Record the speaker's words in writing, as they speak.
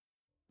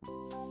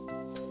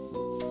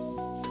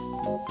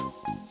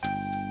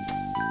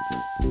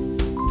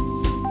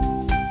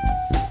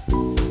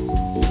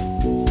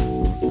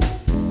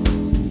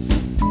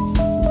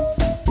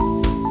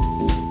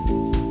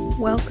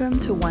Welcome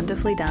to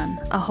Wonderfully Done,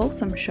 a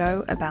wholesome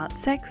show about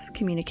sex,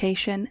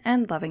 communication,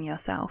 and loving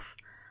yourself.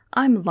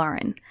 I'm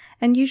Lauren,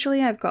 and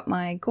usually I've got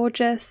my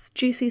gorgeous,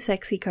 juicy,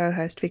 sexy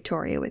co-host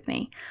Victoria with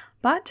me,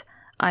 but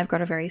I've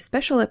got a very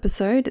special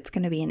episode. It's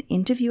going to be an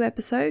interview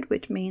episode,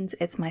 which means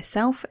it's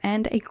myself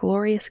and a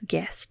glorious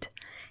guest.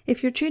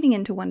 If you're tuning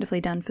into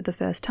Wonderfully Done for the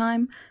first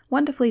time,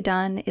 Wonderfully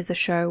Done is a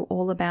show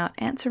all about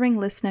answering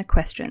listener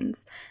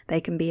questions.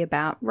 They can be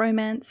about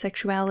romance,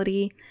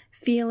 sexuality,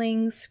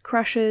 feelings,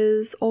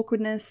 crushes,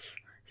 awkwardness,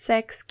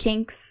 sex,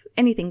 kinks,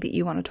 anything that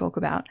you want to talk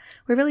about.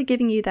 We're really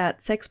giving you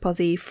that sex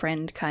posy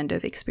friend kind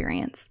of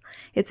experience.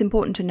 It's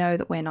important to know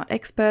that we're not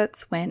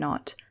experts, we're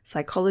not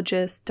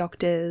psychologists,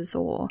 doctors,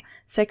 or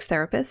sex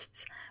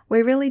therapists.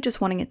 We're really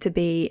just wanting it to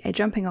be a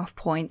jumping off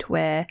point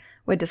where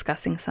we're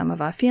discussing some of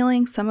our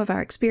feelings, some of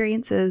our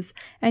experiences,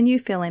 and you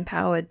feel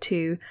empowered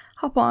to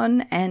hop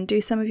on and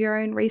do some of your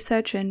own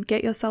research and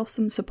get yourself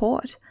some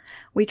support.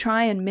 We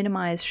try and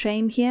minimize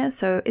shame here,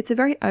 so it's a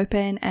very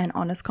open and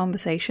honest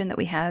conversation that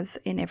we have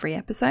in every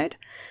episode.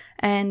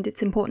 And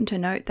it's important to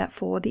note that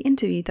for the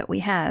interview that we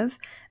have,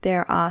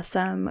 there are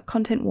some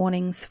content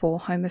warnings for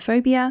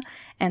homophobia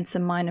and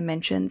some minor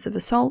mentions of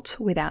assault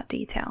without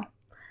detail.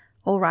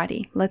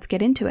 Alrighty, let's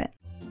get into it.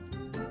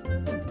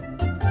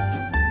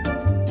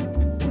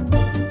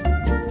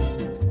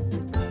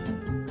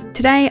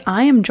 Today,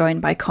 I am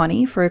joined by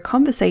Connie for a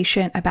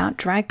conversation about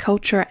drag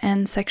culture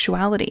and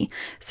sexuality.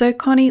 So,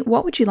 Connie,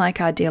 what would you like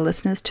our dear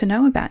listeners to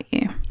know about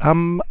you?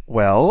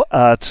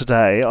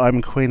 Today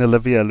I'm Queen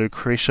Olivia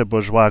Lucretia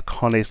Bourgeois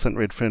Connie St.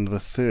 Redfern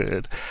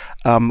III.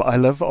 I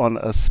live on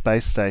a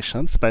space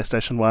station, Space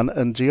Station 1,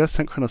 in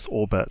geosynchronous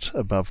orbit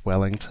above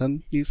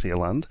Wellington, New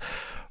Zealand,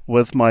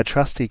 with my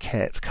trusty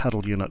cat,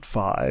 Cuddle Unit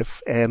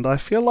 5, and I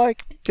feel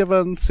like,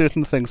 given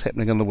certain things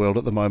happening in the world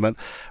at the moment,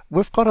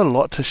 we've got a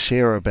lot to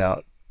share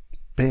about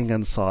being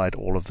inside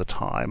all of the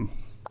time.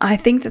 I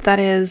think that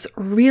is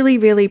really,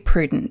 really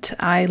prudent.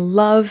 I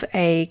love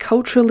a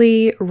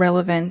culturally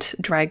relevant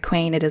drag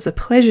queen. It is a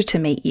pleasure to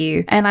meet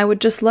you. And I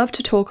would just love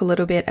to talk a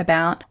little bit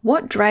about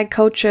what drag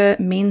culture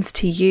means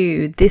to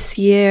you this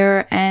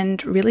year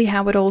and really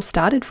how it all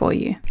started for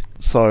you.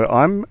 So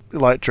I'm,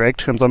 like drag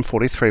terms, I'm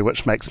 43,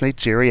 which makes me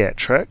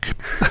geriatric,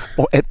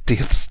 or at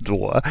death's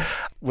door,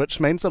 which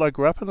means that I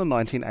grew up in the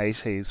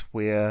 1980s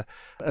where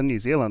in New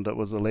Zealand it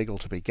was illegal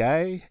to be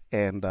gay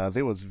and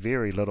there was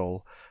very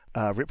little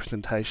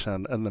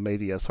representation in the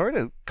media. Sorry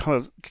to kind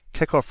of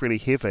kick off really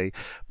heavy,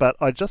 but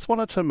I just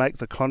wanted to make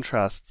the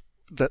contrast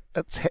that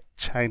it's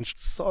changed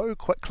so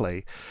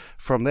quickly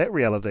from that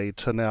reality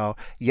to now,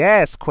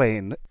 yes,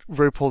 Queen,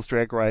 RuPaul's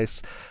Drag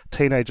Race,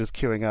 teenagers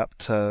queuing up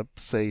to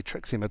see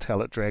Trixie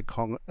Mattel at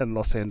DragCon in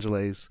Los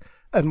Angeles,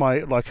 in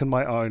my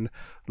own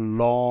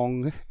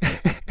long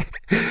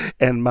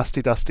and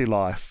musty dusty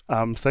life.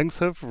 Things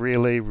have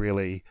really,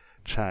 really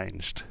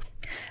changed.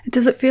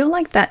 Does it feel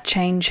like that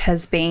change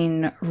has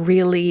been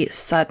really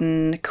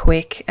sudden,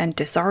 quick, and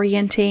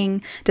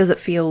disorienting? Does it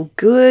feel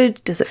good?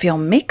 Does it feel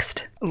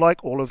mixed?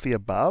 Like all of the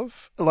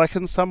above. Like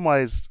in some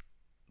ways,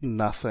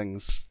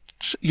 nothing's...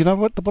 You know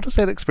what is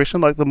that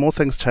expression? Like the more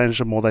things change,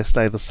 the more they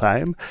stay the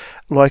same.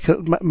 Like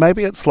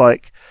maybe it's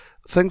like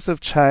things have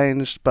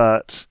changed,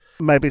 but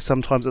maybe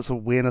sometimes its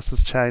awareness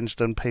has changed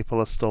and people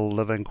are still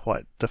living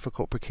quite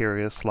difficult,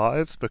 precarious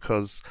lives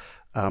because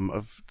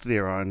of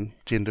their own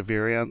gender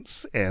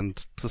variance,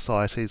 and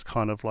society's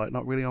kind of like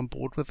not really on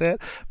board with that,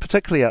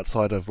 particularly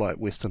outside of like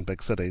Western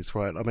big cities,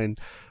 right? I mean,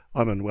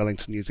 I'm in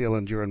Wellington, New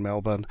Zealand, you're in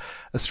Melbourne,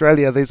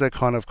 Australia. These are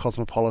kind of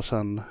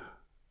cosmopolitan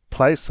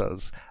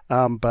places,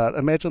 but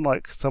imagine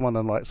like someone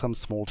in like some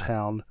small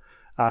town,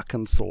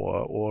 Arkansas,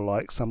 or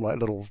like some like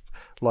little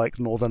like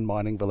northern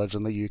mining village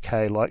in the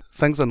UK. Like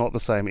things are not the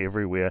same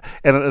everywhere,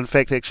 and in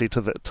fact actually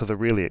to the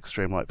really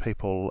extreme, like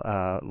people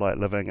like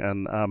living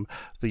in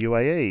the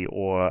UAE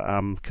or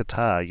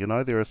Qatar, you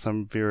know, there are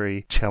some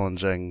very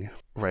challenging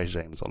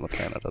regimes on the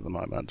planet at the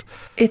moment.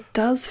 It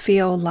does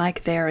feel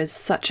like there is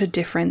such a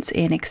difference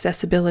in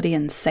accessibility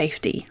and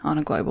safety on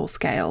a global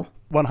scale.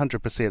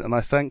 100%, and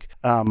I think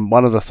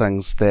one of the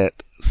things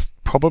that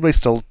probably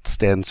still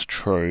stands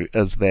true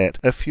is that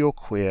if you're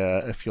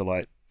queer, if you're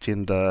like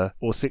gender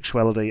or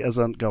sexuality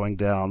isn't going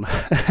down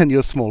in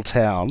your small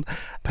town,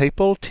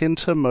 people tend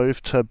to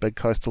move to big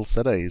coastal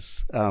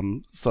cities.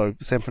 So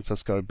San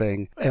Francisco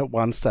being at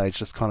one stage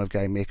just kind of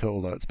gay mecca,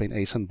 although it's been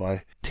eaten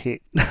by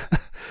tech.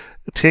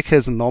 Tech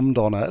has nommed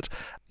on it.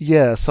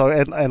 Yeah, so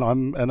and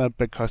I'm in a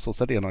big coastal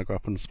city and I grew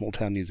up in small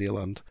town New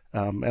Zealand.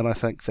 And I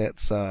think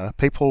that's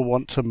people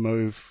want to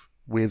move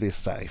where they're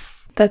safe.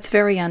 That's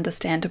very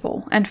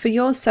understandable. And for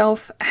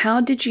yourself, how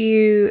did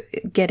you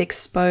get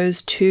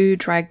exposed to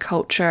drag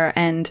culture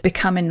and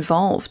become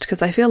involved?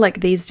 Because I feel like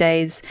these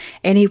days,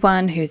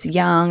 anyone who's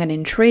young and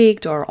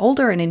intrigued or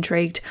older and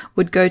intrigued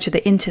would go to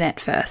the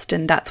internet first,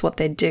 and that's what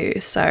they'd do.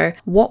 So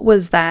what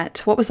was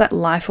that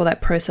life or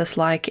that process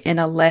like in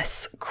a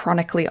less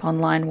chronically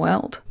online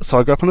world? So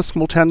I grew up in a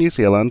small town New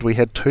Zealand. We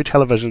had 2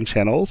 television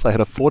channels. I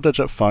had a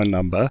 4-digit phone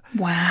number.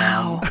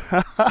 Wow.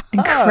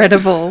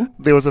 Incredible.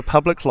 There was a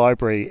public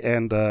library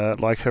and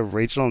like a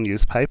regional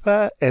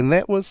newspaper, and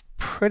that was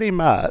pretty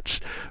much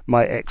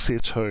my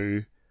access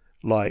to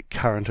like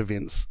current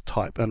events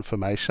type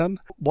information.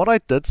 What I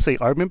did see,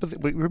 I remember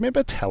we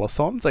remember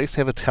telethons. I used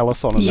to have a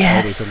telethon in the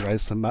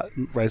 80s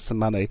and raise some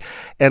money.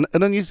 And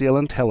in a New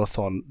Zealand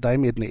telethon,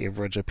 Dame Edna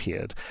Everage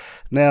appeared.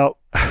 Now,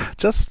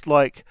 just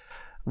like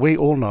we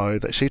all know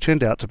that she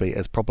turned out to be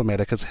as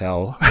problematic as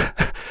hell.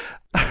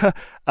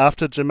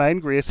 After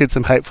Jermaine Greer said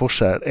some hateful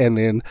shit, and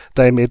then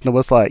Dame Edna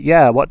was like,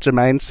 yeah, what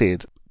Jermaine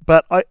said.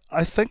 But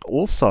I think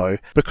also,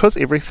 because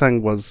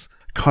everything was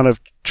kind of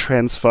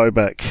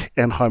transphobic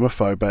and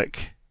homophobic,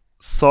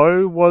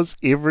 so was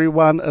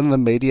everyone in the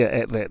media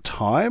at that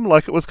time.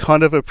 Like, it was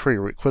kind of a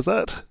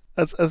prerequisite.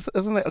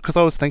 Isn't it? Because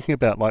I was thinking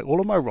about, like, all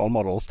of my role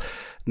models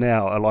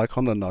now are, like,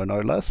 on the no-no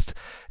list.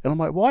 And I'm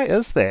like, why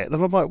is that? And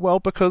I'm like, well,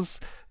 because,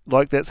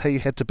 like, that's how you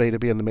had to be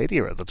in the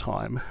media at the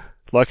time.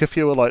 Like, if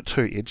you were, like,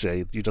 too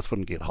edgy, you just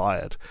wouldn't get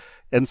hired.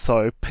 And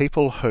so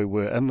people who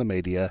were in the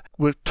media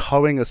were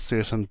towing a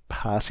certain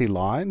party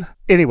line.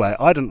 Anyway,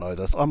 I didn't know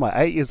this. I'm like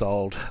 8 years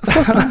old.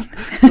 Just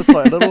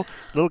like a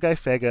little gay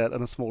faggot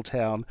in a small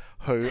town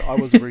who I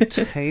was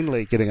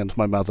routinely getting into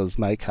my mother's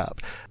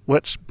makeup,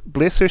 which,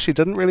 bless her, she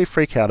didn't really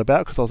freak out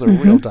about because I was a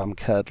real dumb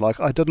kid. Like,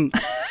 I didn't...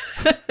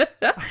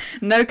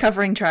 No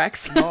covering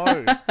tracks.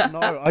 No.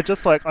 I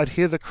just, like, I'd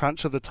hear the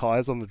crunch of the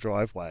tyres on the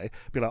driveway,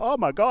 be like, oh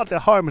my God, they're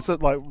home. And so,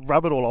 like,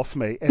 rub it all off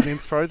me and then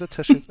throw the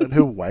tissues in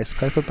her waste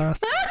paper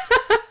basket.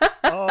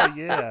 Oh,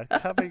 yeah.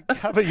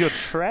 Cover your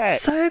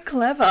tracks. So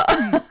clever.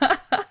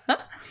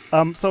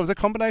 So it was a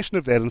combination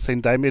of that and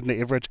seeing Dame Edna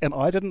Everage, and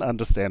I didn't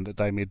understand that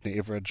Dame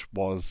Edna Everage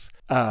was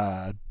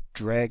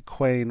drag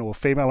queen or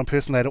female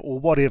impersonator or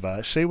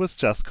whatever. She was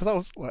just, because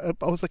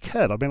I was a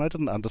kid. I mean, I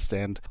didn't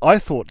understand. I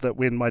thought that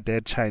when my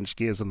dad changed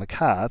gears in the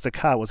car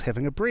was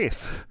having a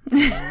breath.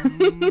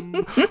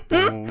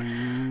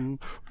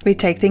 We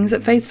take things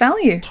at face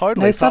value.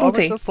 Totally. No So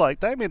subtlety. I was just like,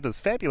 Dame Edna's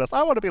fabulous.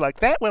 I want to be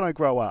like that when I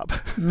grow up.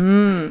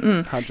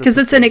 Because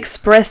it's an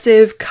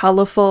expressive,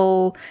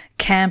 colourful,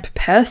 camp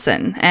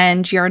person,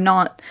 and you're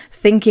not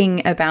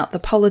thinking about the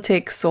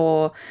politics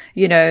or,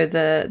 you know,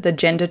 the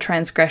gender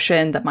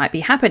transgression that might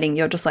be happening.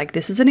 You're just like,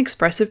 this is an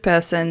expressive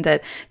person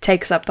that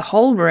takes up the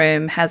whole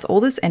room, has all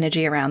this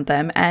energy around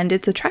them, and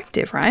it's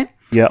attractive, right?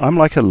 Yeah, I'm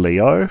like a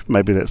Leo.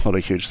 Maybe that's not a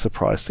huge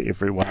surprise to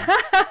everyone.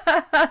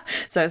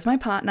 So is my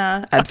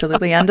partner.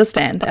 Absolutely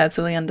understand.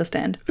 Absolutely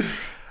understand.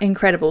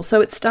 Incredible. So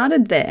it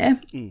started there.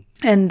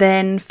 And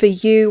then for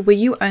you, were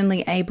you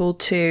only able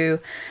to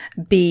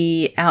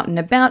be out and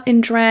about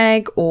in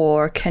drag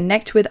or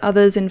connect with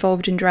others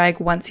involved in drag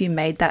once you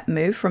made that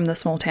move from the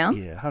small town?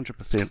 Yeah,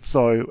 100%.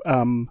 So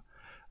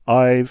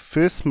I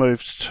first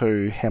moved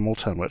to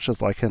Hamilton, which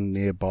is like a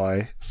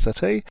nearby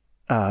city.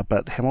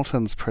 But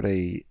Hamilton's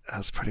pretty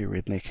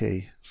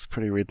rednecky. It's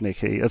pretty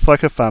rednecky. It's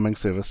like a farming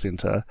service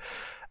centre.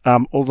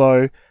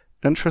 Although,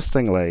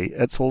 interestingly,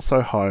 it's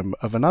also home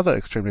of another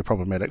extremely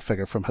problematic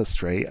figure from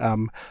history,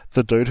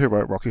 the dude who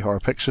wrote Rocky Horror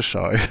Picture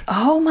Show.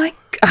 Oh my,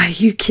 are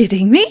you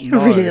kidding me?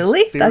 No,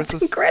 really? That's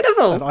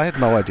incredible. And I had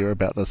no idea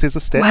about this. There's a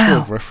statue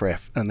Wow. of Riff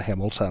Raff in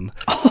Hamilton.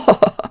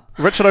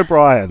 Richard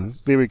O'Brien.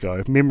 There we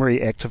go.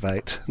 Memory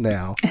activate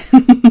now.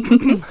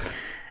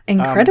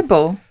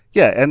 Incredible.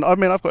 Yeah, and I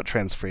mean, I've got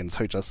trans friends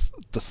who just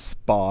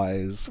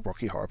despise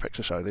Rocky Horror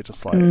Picture Show. They're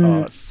just like,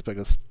 oh, it's the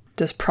biggest...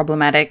 Just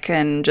problematic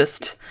and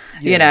just,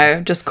 you know,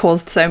 just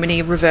caused so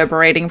many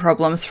reverberating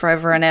problems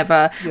forever and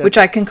ever, which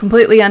I can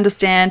completely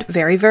understand.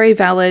 Very, very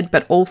valid.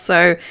 But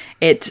also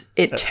it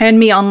turned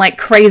me on like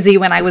crazy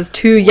when I was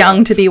too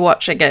young to be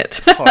watching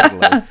it.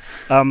 Totally.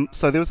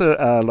 So there was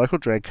a local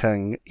drag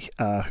king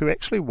who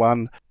actually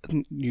won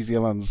New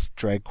Zealand's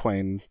drag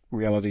queen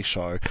reality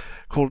show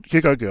called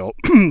Hugo Girl,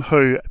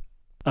 who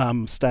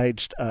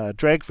staged a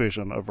drag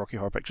version of Rocky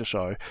Horror Picture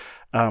Show,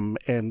 and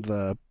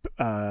the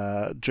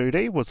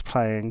Judy was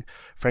playing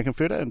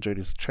Frankenfurter, and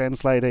Judy's a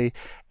trans lady,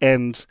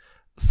 and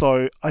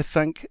so I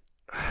think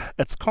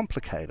it's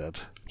complicated.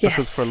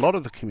 Because for a lot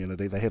of the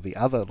community, they have the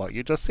other, like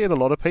you just said, a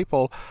lot of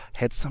people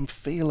had some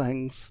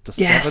feelings,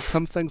 discovered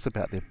some things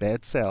about their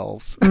bad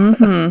selves. You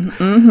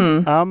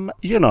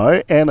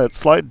know, and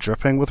it's like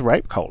dripping with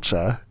rape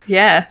culture.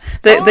 Yeah,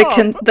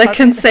 the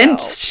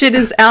consent shit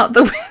is out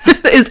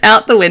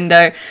the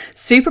window.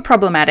 Super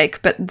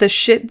problematic, but the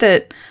shit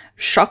that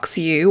shocks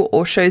you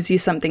or shows you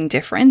something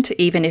different,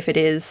 even if it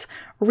is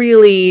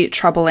really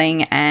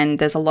troubling and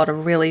there's a lot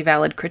of really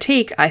valid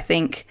critique, I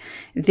think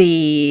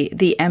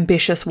the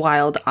ambitious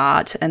wild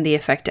art and the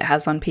effect it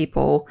has on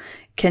people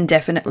can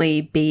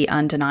definitely be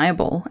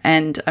undeniable.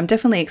 And I'm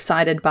definitely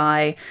excited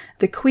by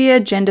the queer,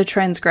 gender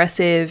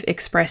transgressive,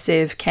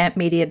 expressive camp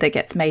media that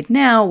gets made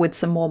now with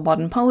some more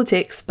modern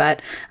politics,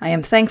 but I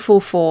am thankful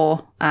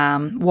for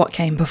what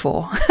came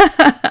before.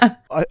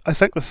 I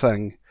think the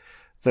thing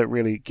that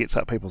really gets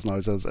up people's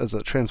noses is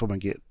that trans women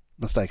get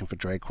mistaken for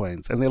drag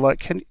queens, and they're like,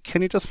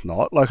 can you just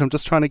not? Like, I'm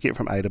just trying to get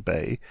from A to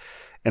B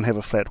and have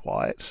a flat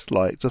white,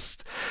 like,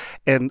 just...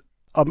 And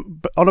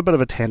I'm on a bit of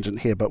a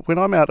tangent here, but when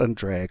I'm out in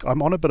drag,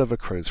 I'm on a bit of a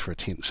cruise for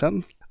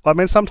attention. I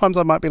mean, sometimes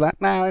I might be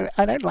like, no,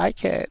 I don't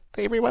like it.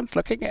 Everyone's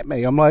looking at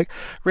me. I'm like,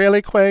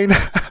 really, Queen?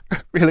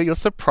 Really, you're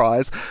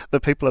surprised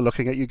that people are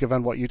looking at you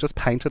given what you just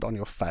painted on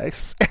your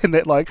face and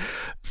that like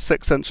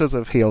 6 inches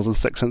of heels and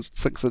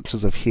 6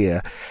 inches of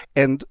hair.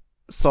 And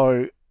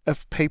so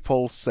if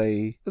people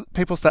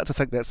start to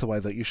think that's the way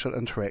that you should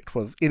interact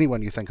with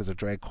anyone you think is a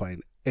drag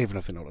queen, even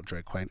if they're not a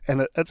drag queen,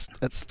 and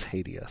it's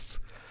tedious.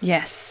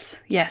 Yes.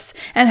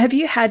 And have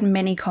you had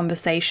many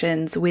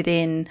conversations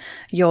within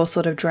your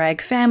sort of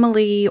drag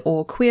family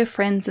or queer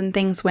friends and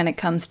things when it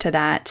comes to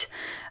that?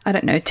 I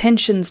don't know,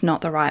 tension's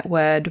not the right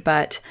word,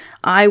 but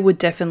I would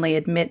definitely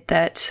admit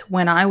that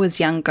when I was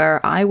younger,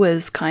 I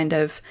was kind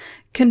of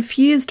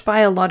confused by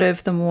a lot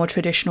of the more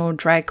traditional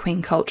drag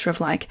queen culture of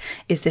like,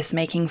 is this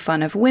making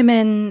fun of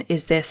women?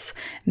 Is this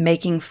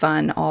making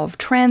fun of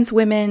trans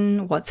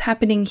women? What's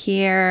happening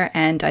here?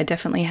 And I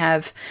definitely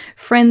have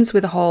friends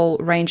with a whole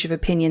range of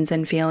opinions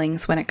and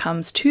feelings when it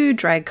comes to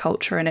drag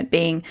culture and it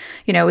being,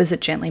 you know, is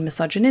it gently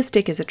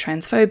misogynistic? Is it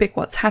transphobic?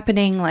 What's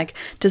happening? Like,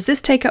 does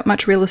this take up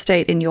much real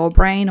estate in your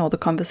brain or the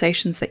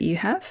conversations that you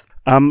have?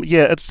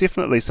 Yeah, it's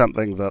definitely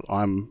something that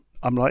I'm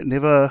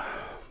never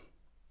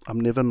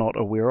not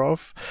aware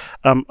of.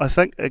 I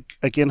think,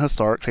 again,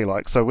 historically,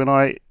 like, so when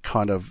I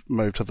kind of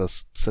moved to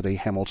this city,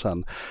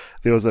 Hamilton,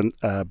 there was a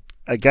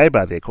gay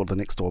bar there called the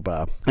Next Door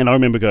Bar. And I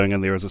remember going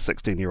in there as a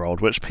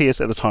 16-year-old, which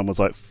PS at the time was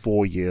like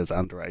 4 years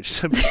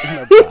underage to be in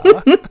a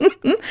bar.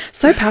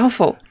 So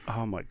powerful.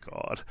 Oh my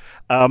God.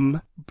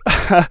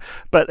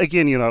 But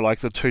again, you know, like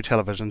the 2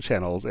 television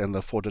channels and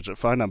the 4-digit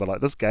phone number,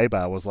 like this gay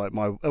bar was like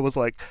it was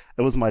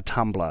my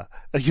Tumblr.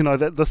 You know,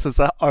 that this is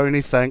the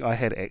only thing I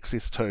had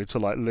access to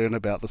like learn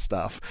about the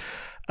stuff.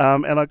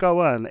 And I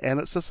go in and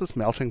it's just this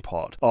melting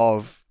pot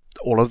of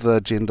all of the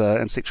gender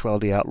and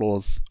sexuality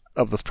outlaws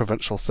of this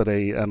provincial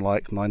city in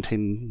like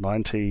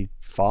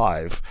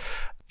 1995.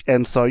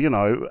 And so, you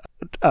know,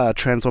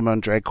 trans women,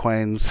 drag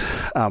queens,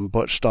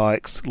 butch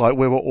dykes, like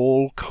we were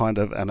all kind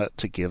of in it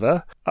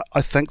together.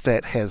 I think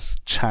that has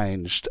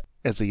changed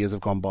as the years have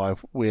gone by,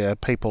 where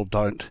people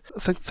don't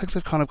think things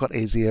have kind of got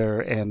easier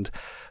and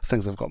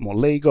things have got more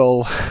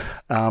legal.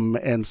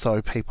 And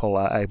so people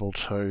are able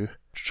to...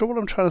 Sure what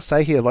I'm trying to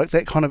say here, like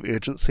that kind of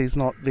urgency is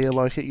not there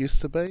like it used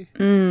to be.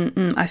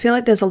 I feel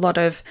like there's a lot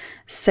of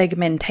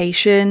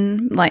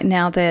segmentation, like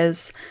now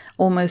there's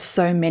almost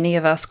so many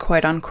of us,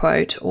 quote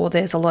unquote, or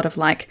there's a lot of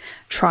like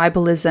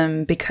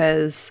tribalism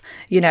because,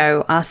 you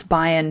know, us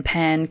bi and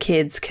pan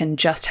kids can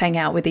just hang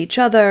out with each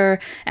other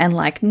and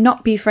like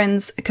not be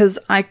friends. Because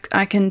I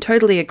can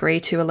totally agree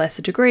to a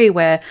lesser degree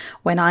where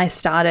when I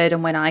started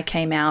and when I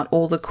came out,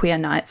 all the queer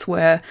nights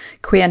were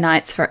queer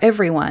nights for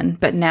everyone.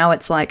 But now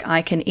it's like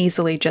I can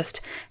easily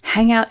just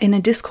hang out in a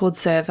Discord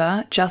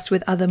server just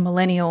with other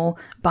millennial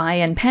bi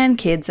and pan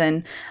kids,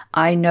 and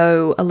I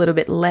know a little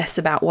bit less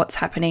about what's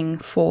happening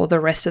for the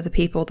rest of the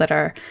people that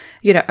are,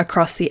 you know,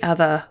 across the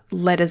other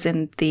letters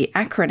in the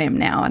acronym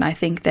now. And I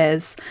think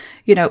there's,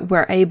 you know,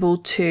 we're able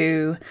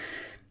to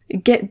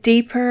get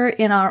deeper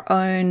in our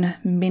own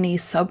mini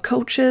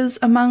subcultures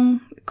among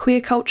queer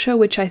culture,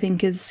 which I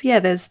think is, yeah,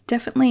 there's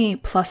definitely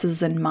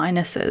pluses and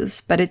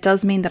minuses, but it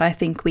does mean that I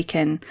think we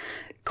can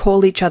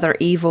call each other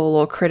evil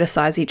or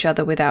criticize each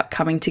other without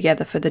coming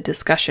together for the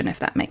discussion, if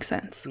that makes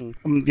sense.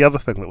 The other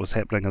thing that was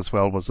happening as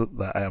well was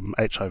the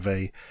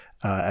HIV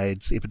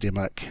AIDS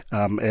epidemic,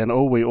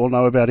 and we all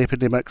know about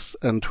epidemics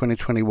in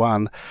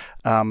 2021,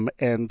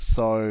 and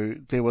so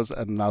there was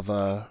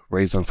another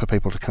reason for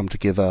people to come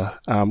together,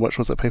 which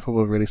was that people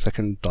were really sick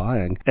and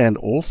dying, and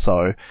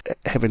also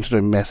having to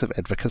do massive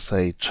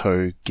advocacy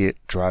to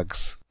get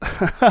drugs.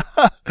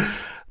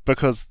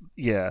 Because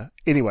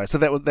anyway, so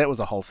that was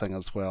a whole thing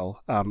as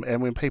well.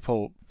 And when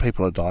people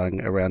are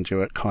dying around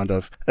you, it kind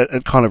of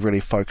really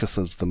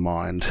focuses the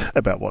mind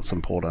about what's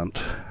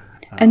important.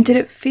 And did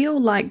it feel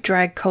like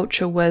drag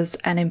culture was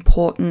an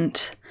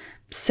important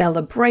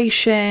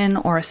celebration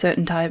or a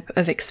certain type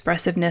of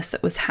expressiveness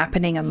that was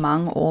happening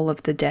among all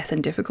of the death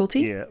and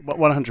difficulty? Yeah,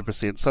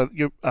 100%. So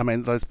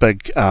those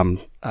big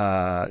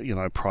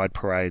Pride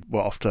parade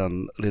were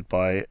often led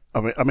by.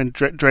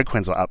 Drag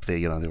queens were up there.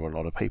 You know, there were a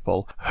lot of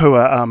people who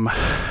are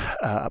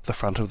up the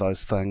front of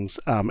those things,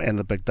 and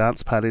the big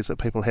dance parties that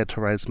people had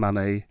to raise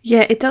money.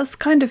 Yeah, it does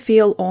kind of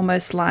feel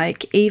almost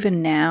like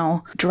even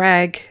now,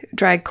 drag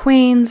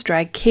queens,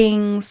 drag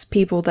kings,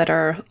 people that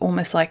are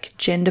almost like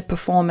gender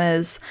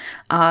performers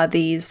are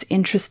these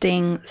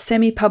interesting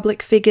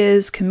semi-public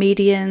figures,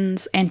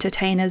 comedians,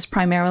 entertainers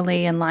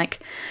primarily, and like,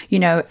 you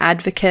know,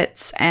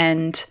 advocates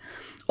and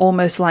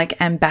almost like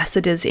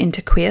ambassadors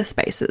into queer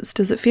spaces.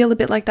 Does it feel a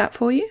bit like that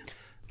for you?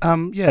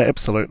 Yeah,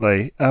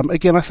 absolutely.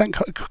 Again, I think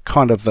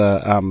kind of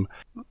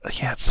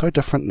it's so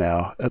different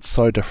now. It's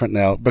so different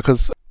now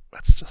because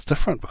it's just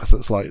different because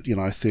it's like, you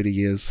know, 30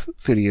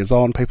 years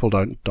on, people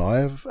don't die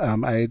of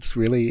AIDS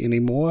really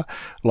anymore.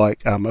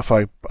 Like, if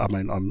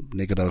I'm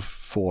negative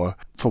for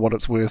what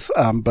it's worth,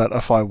 but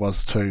if I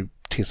was to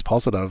test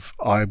positive,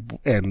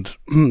 and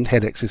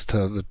had access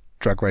to the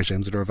drug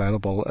regimes that are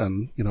available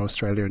in, you know,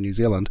 Australia and New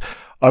Zealand,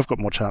 I've got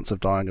more chance of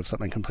dying of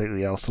something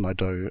completely else than I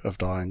do of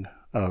dying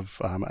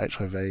of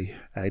HIV,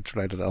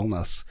 AIDS-related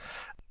illness.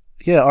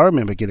 Yeah, I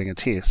remember getting a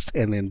test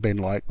and then being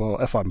like, well,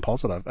 if I'm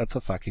positive, it's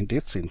a fucking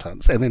death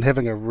sentence. And then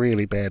having a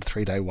really bad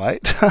 3-day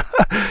wait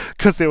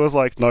because there was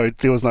no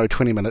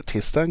 20-minute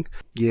testing.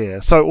 Yeah,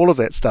 so all of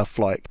that stuff,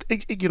 like,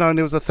 you know, and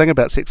there was a thing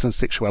about sex and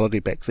sexuality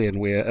back then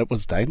where it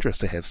was dangerous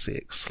to have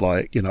sex.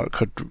 Like, you know, it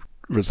could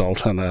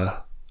result in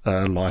a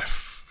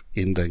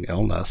life-ending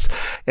illness.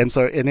 And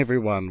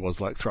everyone was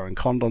like throwing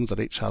condoms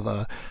at each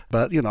other.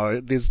 But, you know,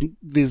 there's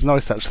no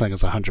such thing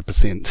as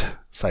 100%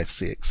 safe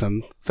sex,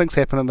 and things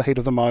happen in the heat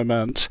of the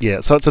moment. Yeah,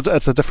 so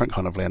it's a different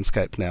kind of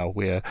landscape now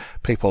where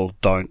people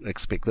don't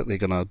expect that they're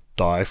going to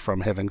die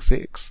from having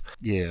sex.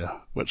 Yeah,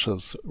 which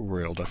is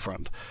real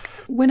different.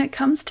 When it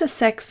comes to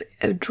sex,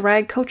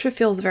 drag culture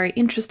feels very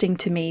interesting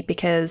to me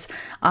because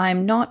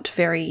I'm not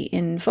very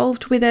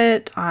involved with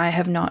it. I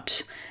have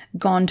not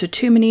gone to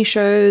too many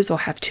shows or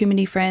have too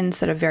many friends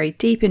that are very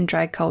deep in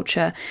drag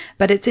culture,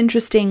 but it's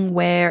interesting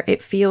where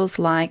it feels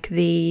like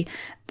the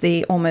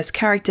almost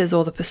characters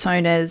or the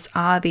personas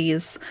are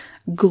these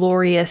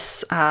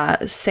glorious,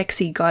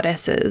 sexy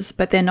goddesses,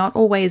 but they're not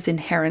always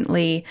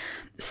inherently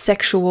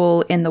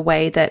sexual in the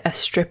way that a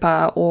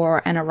stripper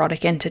or an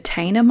erotic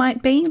entertainer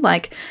might be.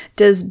 Like,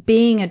 does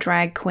being a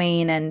drag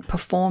queen and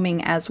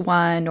performing as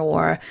one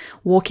or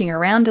walking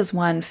around as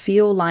one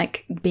feel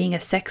like being a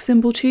sex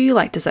symbol to you?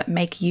 Like, does it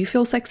make you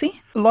feel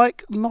sexy?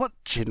 Like, not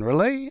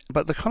generally,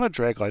 but the kind of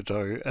drag I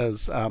do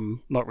is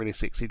not really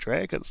sexy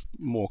drag. It's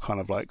more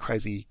kind of like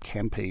crazy,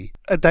 campy,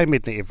 a Dame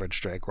Edna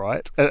Everage drag,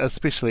 right?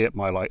 Especially at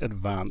my like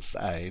advanced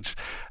age.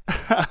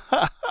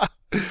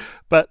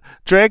 But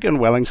drag in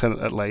Wellington,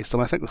 at least,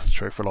 and I think this is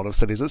true for a lot of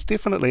cities, it's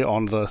definitely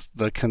on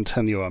the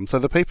continuum. So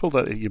the people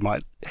that you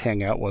might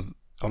hang out with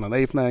on an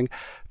evening,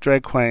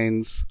 drag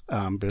queens,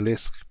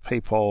 burlesque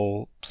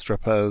people,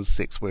 strippers,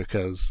 sex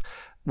workers,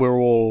 we're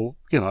all,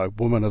 you know,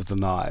 women of the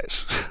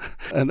night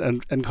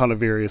in kind of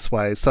various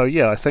ways. So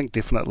yeah, I think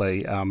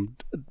definitely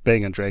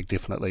being in drag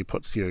definitely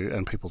puts you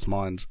in people's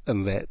minds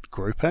in that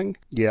grouping.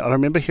 Yeah, I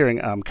remember hearing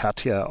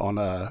Katya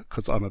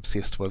because I'm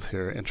obsessed with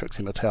her and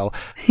Trixie Mattel.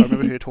 I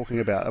remember her talking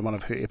about in one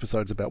of her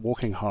episodes about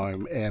walking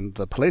home and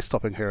the police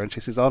stopping her, and she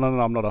says, "Oh no,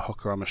 I'm not a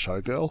hooker, I'm a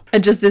showgirl."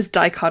 And just this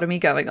dichotomy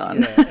going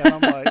on. Yeah, and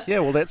I'm like, yeah,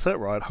 well that's it,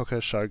 right? Hooker,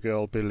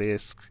 showgirl,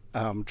 burlesque,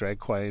 drag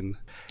queen.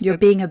 You're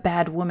being a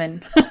bad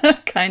woman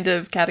kind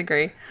of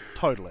category.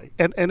 Totally.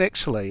 And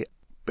actually,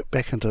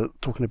 back into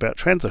talking about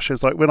trans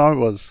issues, like when I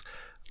was,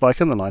 like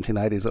in the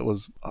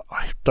 1980s,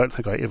 I don't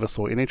think I ever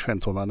saw any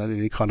trans woman in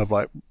any kind of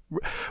like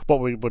what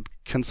we would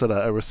consider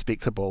a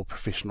respectable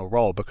professional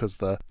role because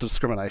the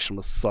discrimination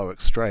was so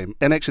extreme.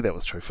 And actually that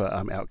was true for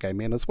out gay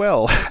men as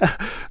well.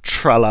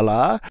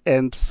 Tra-la-la.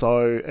 And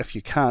so if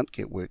you can't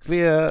get work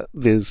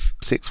there's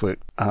sex work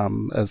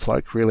as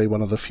like really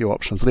one of the few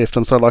options left.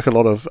 And so like a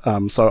lot of,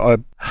 so I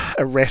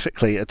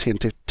erratically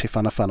attend Te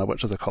Whanawhana,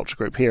 which is a culture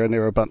group here, and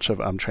there are a bunch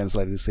of trans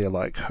ladies there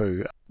like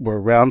who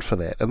were around for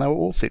that, and they were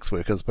all sex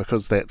workers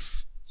because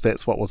that's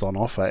what was on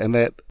offer, and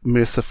that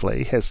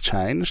mercifully has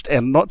changed.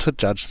 And not to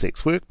judge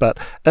sex work, but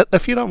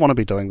if you don't want to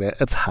be doing that,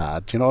 it's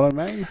hard. You know what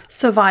I mean?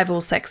 Survival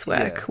sex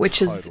work, yeah, which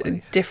totally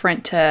is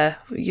different to,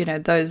 you know,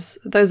 those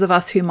of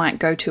us who might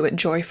go to it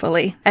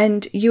joyfully.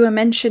 And you were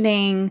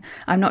mentioning,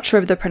 I'm not sure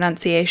of the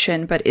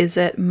pronunciation, but is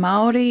it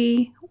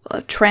Maori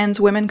trans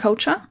women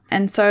culture?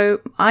 And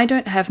so I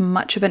don't have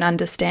much of an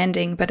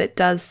understanding, but it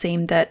does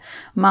seem that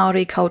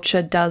Maori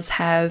culture does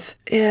have,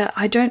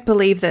 I don't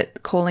believe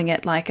that calling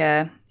it like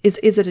is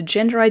it a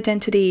gender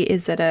identity?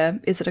 Is it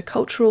a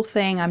cultural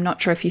thing? I'm not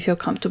sure if you feel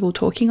comfortable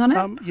talking on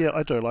it. Yeah,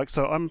 I do. Like,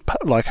 so I'm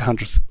like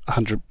 100%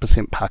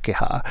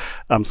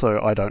 Pākehā.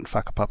 So I don't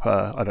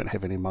whakapapa. I don't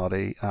have any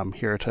Māori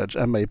heritage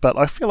in me, but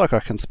I feel like I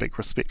can speak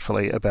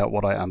respectfully about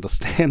what I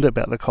understand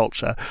about the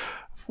culture,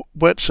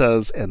 which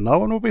is, and no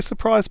one will be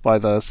surprised by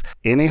this,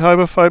 any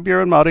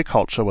homophobia in Māori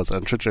culture was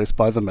introduced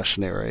by the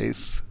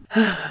missionaries.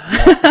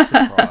 What a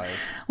surprise.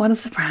 What a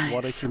surprise.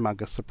 What a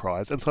humongous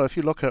surprise. And so if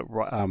you look at,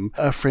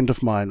 a friend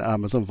of mine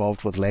is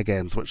involved with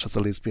Lagans, which is a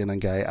lesbian and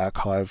gay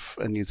archive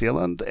in New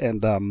Zealand,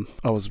 and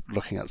I was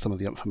looking at some of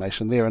the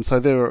information there, and so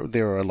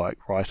there are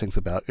like writings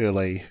about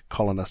early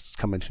colonists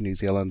coming to New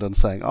Zealand and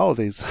saying, oh,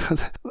 these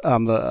the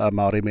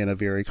Māori men are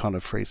very kind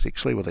of free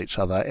sexually with each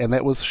other, and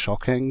that was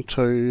shocking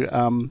to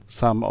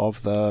some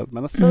of the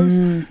ministers,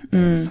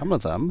 and some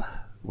of them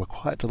were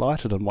quite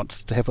delighted and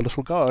wanted to have a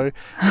little go,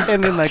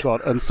 and then they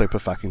got in super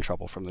fucking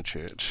trouble from the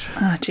church.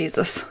 Oh,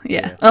 Jesus.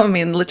 Yeah. I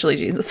mean, literally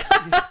Jesus.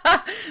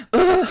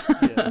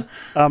 Yeah.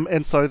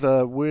 And so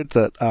the word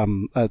that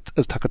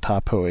is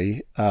takatapui,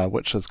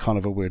 which is kind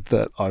of a word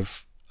that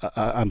I've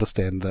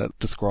understand that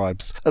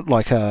describes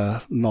like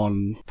a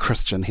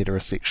non-Christian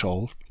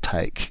heterosexual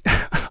take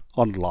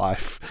on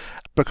life,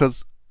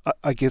 because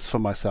I guess for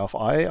myself,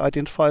 I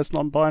identify as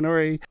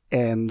non-binary,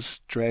 and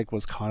drag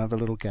was kind of a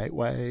little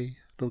gateway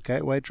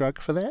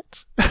drug for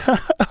that.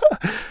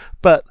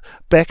 But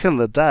back in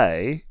the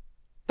day,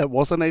 it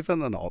wasn't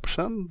even an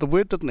option. The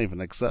word didn't even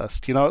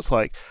exist. You know, it's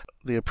like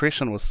the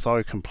oppression was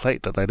so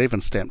complete that they'd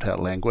even stamped out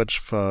language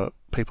for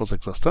people's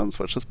existence,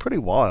 which is pretty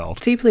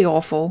wild. Deeply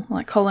awful,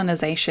 like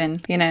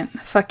colonization, you know,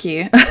 fuck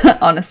you,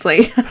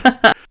 honestly.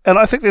 And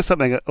I think there's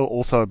something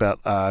also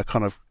about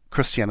kind of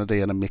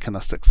Christianity in a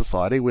mechanistic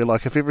society where,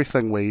 like, if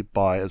everything we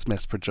buy is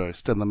mass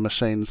produced and the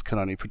machines can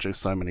only produce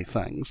so many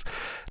things,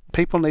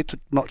 people need to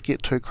not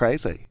get too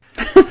crazy.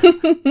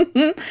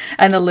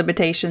 And the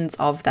limitations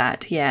of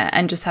that, yeah.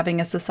 And just having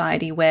a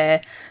society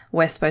where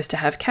we're supposed to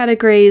have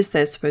categories,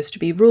 there's supposed to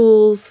be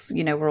rules,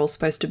 you know, we're all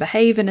supposed to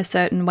behave in a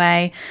certain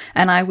way.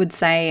 And I would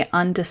say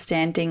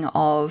understanding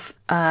of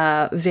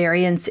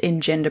variance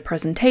in gender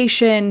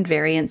presentation,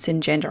 variance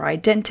in gender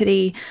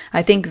identity.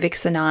 I think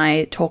Vix and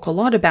I talk a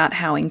lot about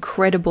how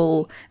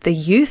incredible the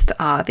youth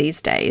are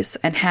these days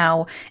and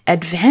how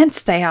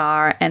advanced they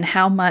are and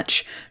how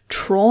much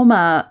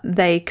trauma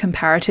they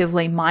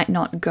comparatively might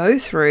not go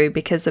through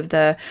because of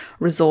the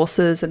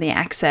resources and the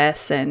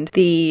access and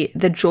the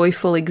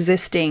joyful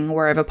existing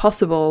wherever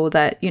possible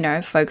that, you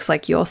know, folks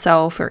like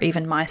yourself or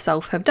even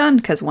myself have done,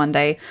 because one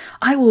day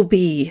I will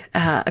be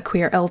a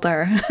queer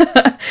elder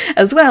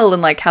as well,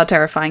 and like how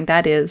terrifying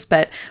that is.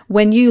 But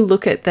when you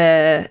look at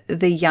the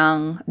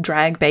young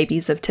drag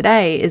babies of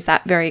today, is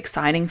that very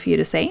exciting for you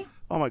to see?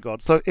 Oh my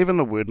god. So even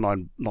the word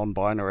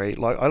non-binary,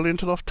 like, I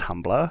learned it off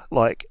Tumblr.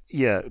 Like,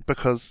 yeah,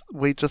 because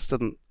we just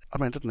didn't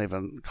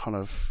even kind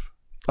of...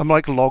 I'm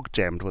like log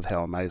jammed with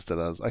how amazed it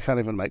is. I can't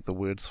even make the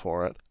words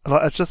for it.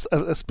 Like, it's just,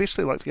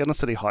 especially like the inner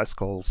city high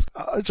schools,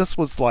 it just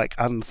was like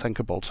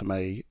unthinkable to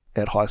me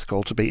at high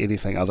school to be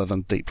anything other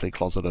than deeply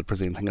closeted,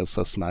 presenting as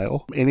cis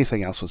male.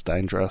 Anything else was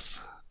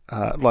dangerous.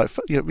 Like,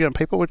 you know,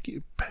 people would...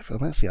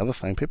 That's the other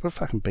thing. People would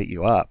fucking beat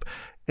you up.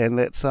 And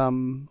that's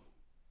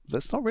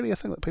not really a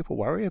thing that people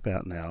worry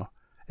about now,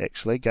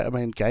 actually.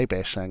 Gay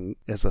bashing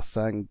is a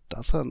thing,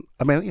 doesn't...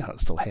 I mean, you know,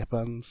 it still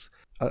happens.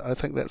 I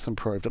think that's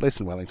improved, at least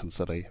in Wellington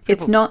City.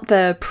 It's not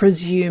the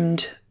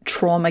presumed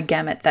trauma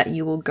gamut that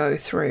you will go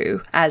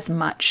through as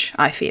much,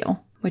 I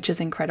feel, which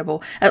is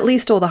incredible. At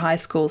least all the high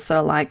schools that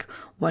are like,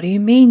 what do you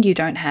mean you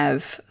don't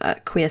have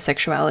queer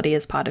sexuality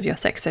as part of your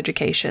sex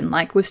education?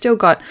 Like, we've still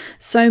got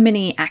so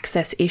many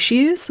access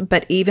issues,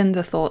 but even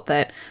the thought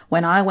that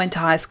when I went to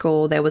high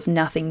school, there was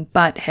nothing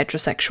but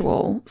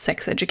heterosexual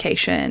sex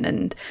education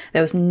and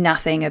there was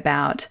nothing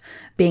about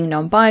being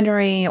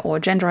non-binary or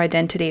gender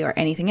identity or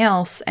anything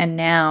else. And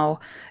now,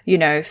 you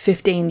know,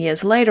 15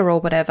 years later or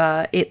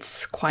whatever,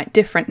 it's quite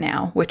different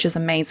now, which is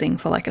amazing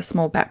for like a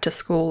small Baptist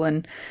school,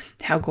 and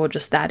how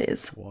gorgeous that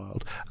is.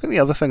 Wild. I think the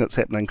other thing that's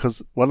happening,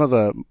 because one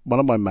of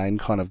my main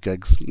kind of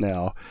gigs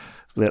now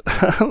that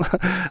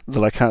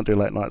that I can't do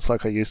late nights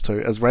like I used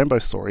to is Rainbow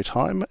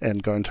Storytime,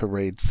 and going to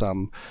read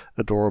some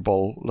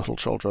adorable little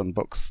children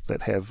books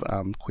that have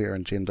queer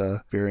and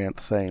gender variant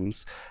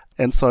themes.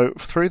 And so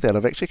through that,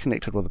 I've actually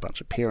connected with a bunch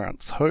of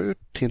parents who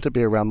tend to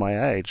be around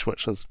my age,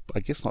 which is,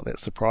 I guess, not that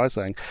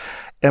surprising.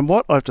 And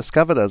what I've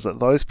discovered is that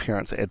those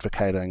parents are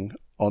advocating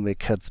on their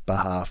kids'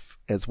 behalf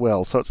as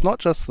well. So it's not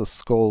just the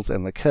schools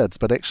and the kids,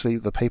 but actually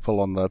the people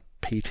on the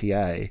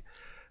PTA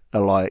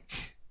are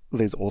like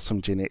these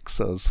awesome Gen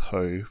Xers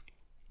who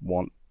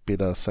want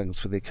better things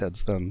for their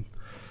kids than...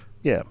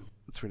 Yeah,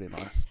 it's really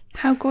nice.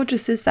 How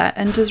gorgeous is that?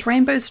 And does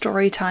Rainbow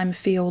Storytime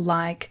feel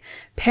like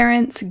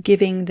parents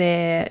giving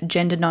their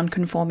gender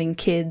non-conforming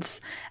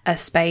kids a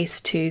space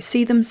to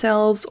see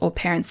themselves, or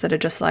parents that are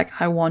just like,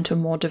 I want a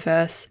more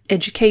diverse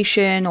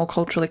education or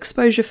cultural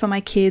exposure for my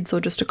kids, or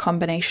just a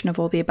combination of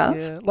all the above?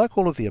 Yeah, like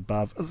all of the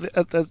above.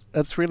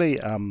 It's really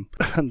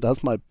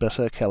does my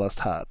bitter,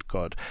 calloused heart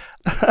good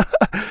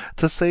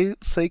to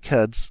see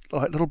kids,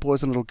 like little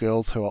boys and little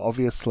girls who are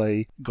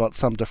obviously got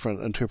some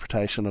different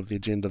interpretation of their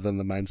gender than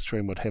the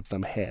mainstream would have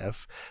them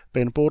have,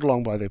 been brought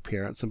along by their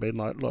parents and been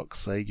like, look,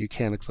 see, you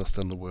can exist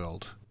in the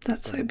world.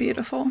 That's so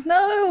beautiful.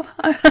 No,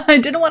 I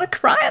didn't want to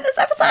cry in this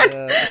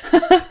episode.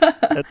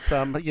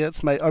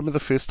 It's made. I remember the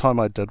first time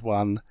I did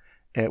one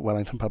at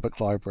Wellington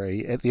Public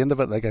Library. At the end of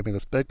it, they gave me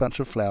this big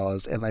bunch of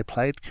flowers and they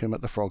played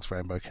Kermit the Frog's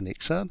Rainbow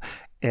Connection,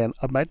 and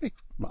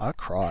I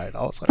cried.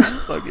 I was like,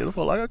 that's so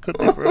beautiful. Like, I could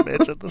never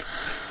imagine this.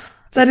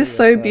 That is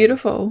so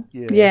beautiful.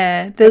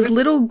 Yeah, there's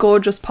little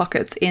gorgeous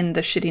pockets in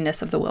the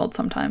shittiness of the world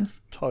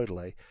sometimes.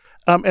 Totally.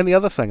 And the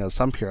other thing is,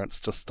 some parents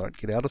just don't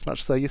get out as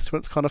much as they used to.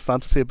 It's kind of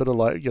fun to see a bit of,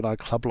 like, you know,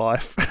 club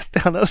life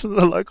down at the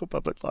local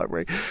public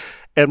library.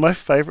 And my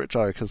favourite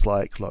joke is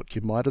like, look,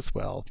 you might as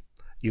well.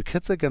 Your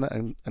kids are going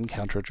to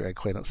encounter a drag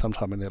queen at some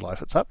time in their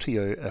life. It's up to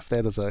you if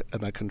that is in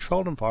a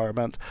controlled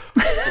environment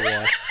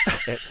or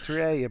at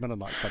 3 a.m. in a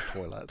nightclub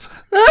toilet.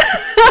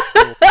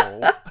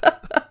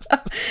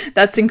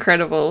 That's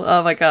incredible.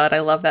 Oh my God, I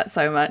love that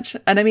so much.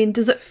 And I mean,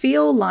 does it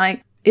feel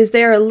like, is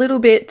there a little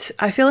bit,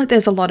 I feel like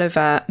there's a lot of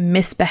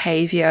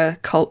misbehavior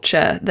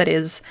culture that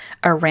is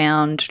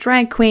around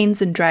drag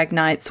queens and drag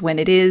nights when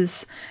it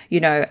is, you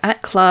know,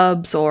 at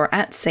clubs or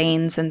at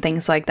scenes and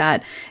things like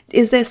that.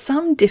 Is there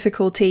some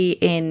difficulty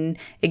in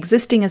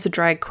existing as a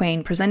drag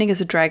queen, presenting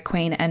as a drag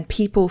queen, and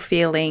people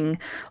feeling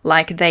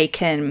like they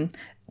can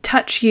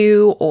touch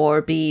you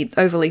or be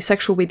overly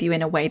sexual with you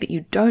in a way that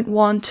you don't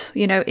want,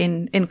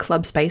 in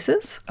club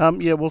spaces?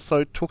 Yeah, well,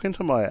 so talking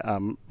to my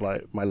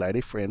my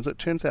lady friends, it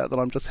turns out that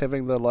I'm just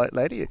having the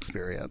lady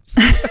experience.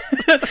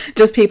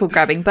 Just people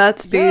grabbing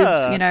butts,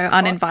 boobs, Yeah.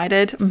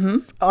 uninvited.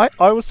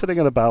 I was sitting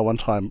at a bar one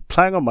time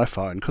playing on my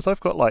phone because I've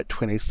got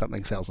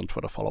 20-something thousand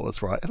Twitter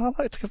followers, right? And I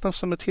like to give them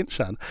some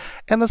attention.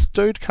 And this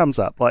dude comes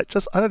up, I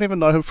don't even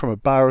know him from a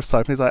bar of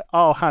soap. And he's like,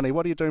 "Oh, honey,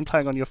 what are you doing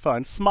playing on your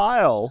phone?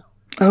 Smile."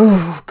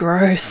 Oh,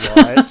 gross.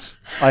 Right?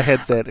 I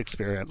had that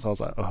experience. I was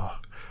like, "Oh,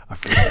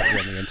 I've read that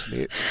on the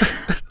internet."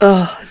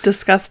 Oh,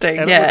 disgusting.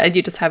 And and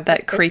you just have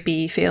that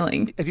creepy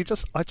feeling. And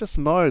I just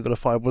know that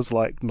if I was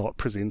not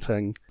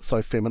presenting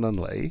so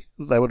femininely,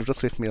 they would have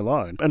just left me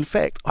alone. In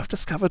fact, I've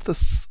discovered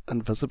this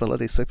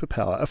invisibility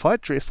superpower. If I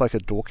dress like a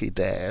dorky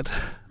dad,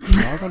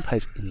 no one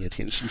pays any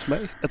attention to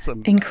me. It's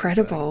amazing.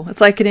 Incredible.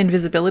 It's like an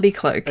invisibility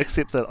cloak.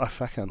 Except that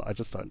I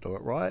just don't do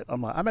it right.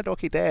 I'm like, "I'm a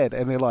dorky dad,"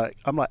 and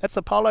I'm like, "It's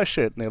a polo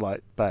shirt," and they're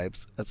like,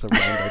 "Babes, it's a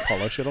rainbow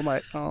polo shirt." I'm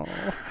like, "Oh,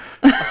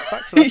 I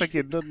fucked it up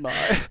again, didn't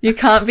I?" You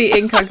can't be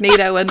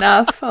incognito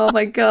enough. Oh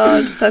my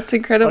god, that's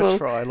incredible. I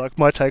try.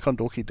 My take on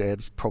dorky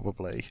dad's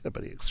probably a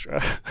bit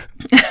extra.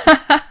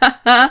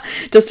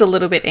 Just a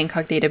little bit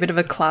incognito, a bit of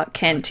a Clark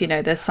Kent,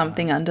 there's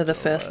something under the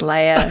first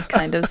layer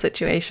kind of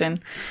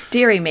situation.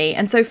 Dearie me.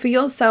 And so for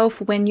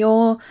yourself, when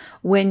you're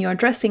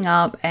dressing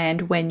up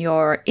and when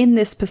you're in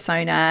this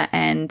persona,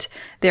 and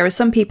there are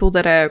some people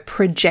that are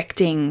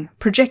projecting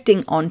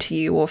onto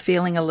you or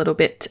feeling a little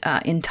bit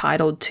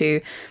entitled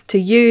to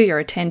you, your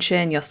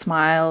attention, your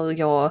smile,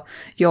 your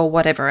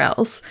whatever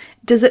else,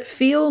 does it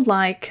feel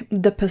like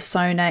the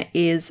persona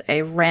is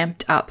a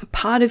ramped up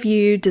part of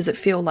you? Does it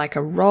feel like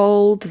a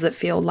role? Does it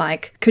feel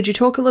like... Could you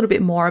talk a little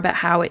bit more about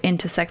how it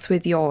intersects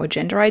with your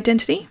gender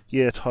identity?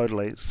 Yeah,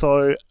 totally.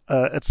 So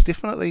it's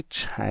definitely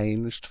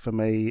changed for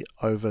me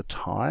over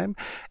time.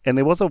 And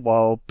there was a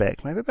while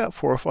back, maybe about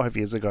 4 or 5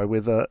 years ago,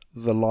 where the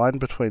line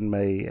between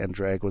me and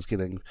drag was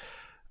getting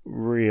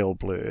real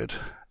blurred.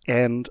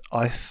 And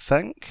I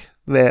think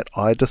that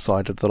I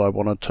decided that I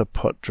wanted to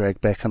put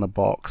drag back in a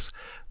box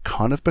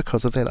kind of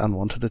because of that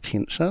unwanted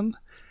attention.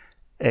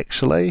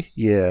 Actually,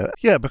 yeah,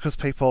 because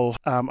people,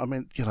 they're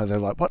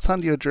like, "What's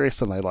under your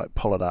dress?" and they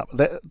pull it up.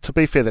 That, to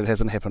be fair, that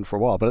hasn't happened for a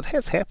while, but it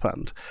has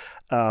happened.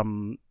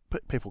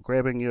 People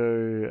grabbing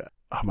you.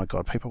 Oh my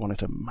god, people wanting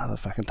to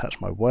motherfucking touch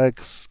my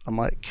wigs. I'm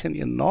like, can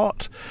you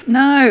not?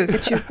 No,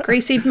 get your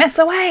greasy mitts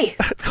away.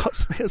 It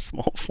cost me a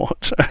small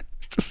fortune.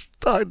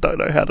 I don't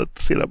know how to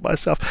set up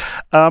myself.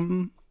 I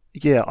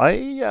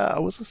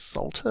was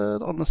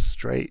assaulted on the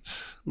street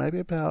maybe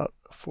about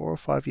 4 or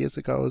 5 years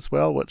ago as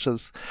well, which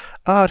is,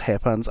 it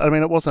happens. I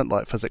mean, it wasn't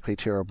physically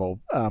terrible.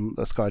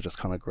 This guy just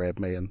kind of grabbed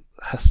me and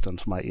hissed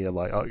into my ear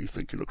like, "Oh, you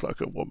think you look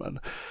like a woman?"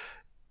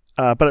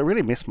 But it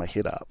really messed my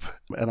head up,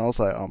 and I was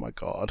like, "Oh my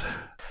god!"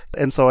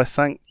 And so I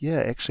think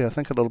a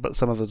little bit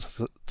some of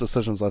the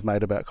decisions I've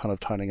made about kind of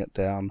toning it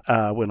down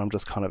when I'm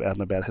just kind of out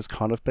and about has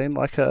kind of been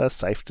like a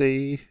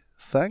safety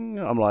thing.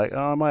 I'm like,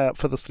 "Oh, am I up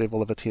for this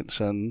level of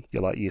attention?"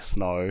 You're like, "Yes,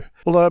 no."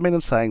 Although, I mean, in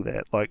saying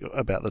that,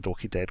 about the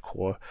dorky dad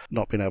core,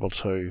 not being able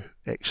to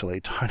actually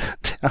tone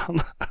it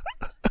down.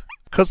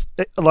 Because,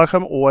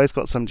 I'm always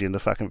got some gender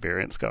fucking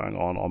variance going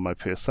on my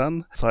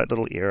person. It's like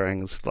little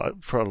earrings,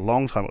 for a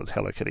long time it was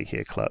Hello Kitty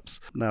hair clips,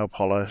 nail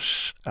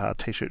polish,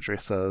 t-shirt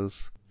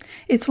dresses.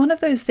 It's one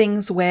of those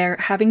things where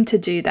having to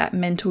do that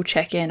mental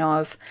check-in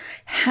of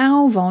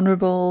how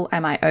vulnerable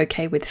am I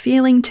okay with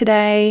feeling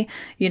today?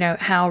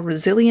 How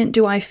resilient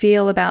do I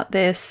feel about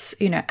this?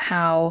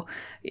 How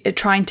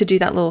trying to do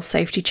that little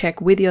safety check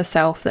with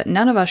yourself that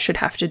none of us should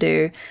have to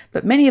do,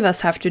 but many of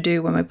us have to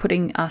do when we're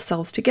putting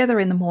ourselves together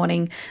in the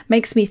morning,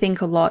 makes me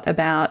think a lot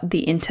about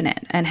the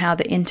internet and how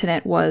the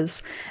internet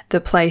was the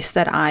place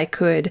that I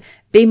could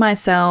be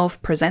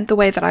myself, present the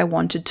way that I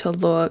wanted to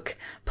look,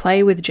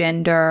 play with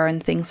gender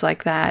and things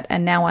like that.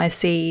 And now I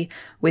see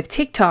with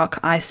TikTok,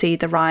 I see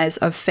the rise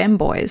of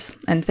femboys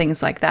and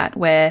things like that,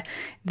 where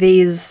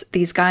these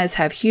guys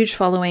have huge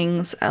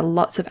followings,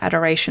 lots of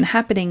adoration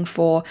happening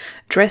for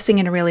dressing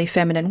in a really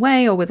feminine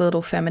way or with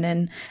little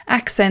feminine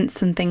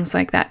accents and things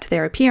like that to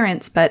their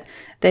appearance, but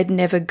they'd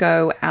never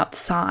go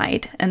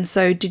outside. And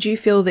so did you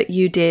feel that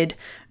you did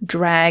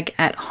drag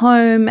at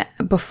home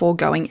before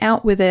going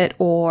out with it,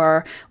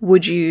 or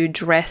would you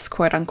dress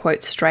quote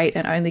unquote straight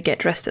and only get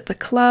dressed at the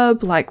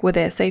club? Were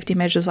there safety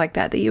measures like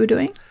that you were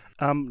doing?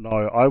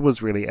 No, I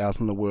was really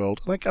out in the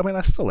world.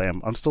 I still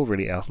am. I'm still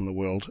really out in the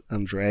world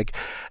in drag.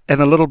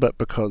 And a little bit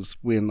because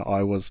when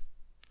I was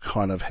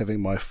kind of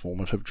having my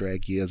formative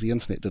drag years, the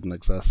internet didn't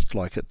exist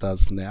like it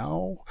does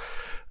now.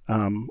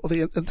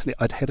 The internet,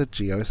 I'd had a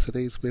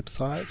GeoCities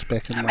website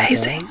back in my day.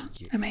 Yes.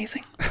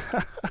 Amazing.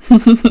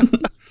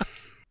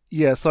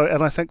 Yeah,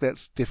 and I think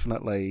that's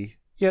definitely...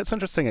 Yeah, it's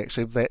interesting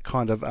actually, that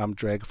kind of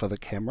drag for the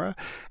camera.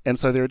 And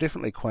so there are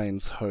definitely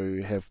queens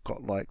who have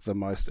got the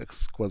most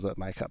exquisite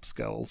makeup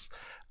skills.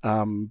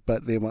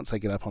 But then once they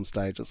get up on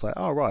stage, it's like,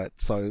 oh right,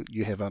 so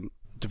you haven't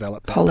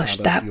develop polish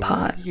that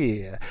part.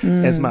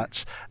 As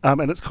much.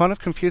 And it's kind of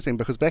confusing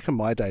because back in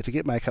my day, to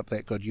get makeup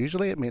that good,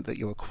 usually it meant that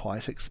you were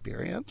quite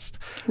experienced.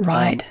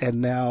 Right.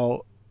 And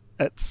now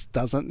it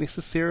doesn't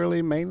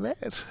necessarily mean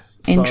that.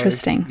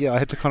 Interesting. So, yeah, I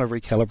had to kind of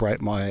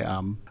recalibrate my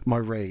my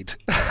read.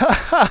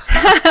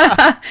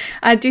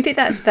 I do think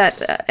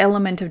that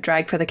element of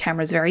drag for the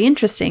camera is very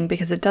interesting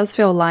because it does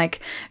feel like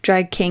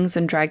drag kings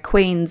and drag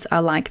queens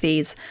are like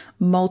these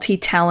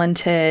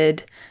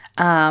multi-talented,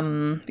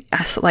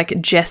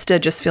 like jester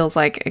just feels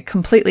like a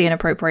completely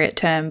inappropriate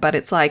term, but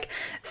it's like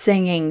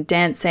singing,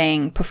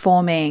 dancing,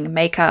 performing,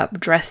 makeup,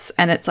 dress,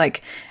 and it's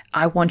like,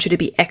 I want you to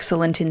be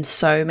excellent in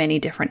so many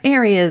different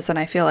areas. And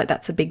I feel like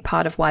that's a big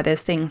part of why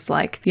there's things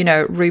like, you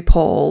know,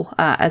 RuPaul,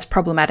 as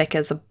problematic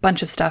as a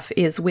bunch of stuff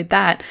is with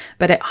that,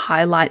 but it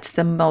highlights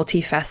the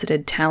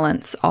multifaceted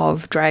talents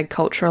of drag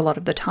culture a lot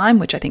of the time,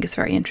 which I think is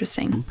very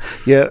interesting.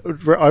 Yeah,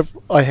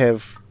 I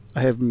have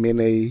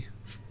many.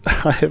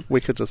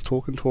 We could just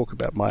talk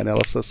about my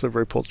analysis of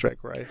RuPaul's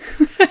Drag Race.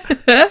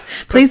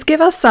 Please give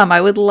us some.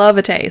 I would love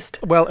a taste.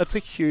 Well, it's a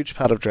huge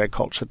part of drag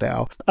culture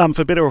now,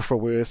 for better or for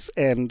worse.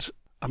 And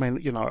I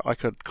mean, you know, I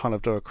could kind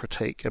of do a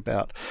critique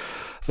about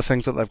the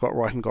things that they've got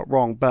right and got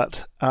wrong,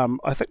 but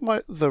I think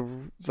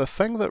the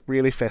thing that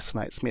really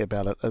fascinates me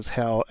about it is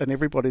how, in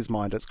everybody's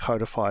mind, it's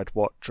codified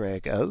what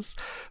drag is,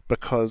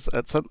 because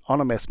it's on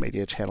a mass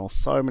media channel.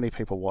 So many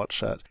people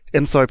watch it,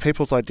 and so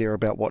people's idea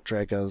about what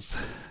drag is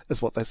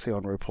what they see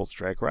on RuPaul's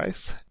Drag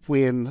Race.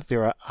 When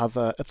there are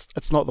other,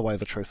 it's not the way,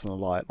 the truth, and the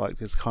light. Like,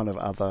 there's kind of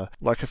other,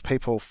 like if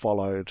people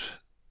followed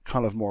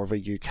kind of more of a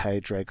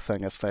UK drag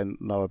thing, if they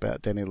know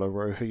about Danny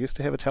LaRue, who used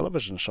to have a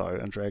television show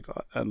in drag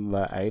in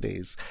the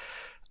 80s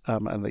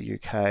in the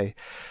UK.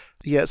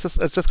 Yeah, it's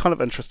just kind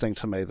of interesting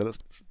to me that it's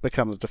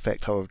become the de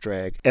facto of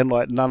drag, and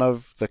like none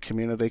of the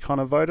community kind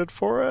of voted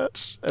for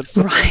it. It's just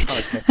right. kind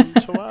of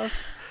happened to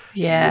us.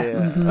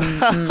 Yeah.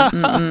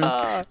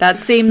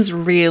 That seems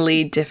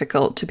really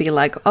difficult to be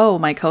like, oh,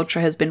 my culture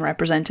has been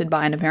represented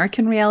by an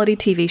American reality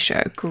TV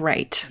show.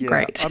 Great.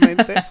 I mean,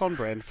 that's on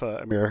brand for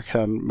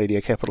American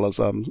media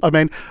capitalism. I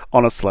mean,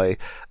 honestly,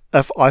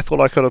 if I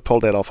thought I could have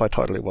pulled that off, I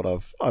totally would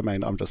have. I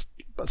mean,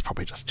 it's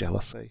probably just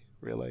jealousy,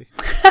 really.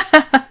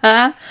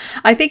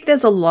 I think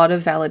there's a lot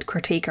of valid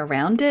critique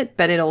around it,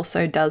 but it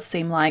also does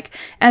seem like,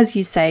 as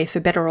you say, for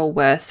better or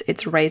worse,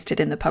 it's raised it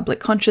in the public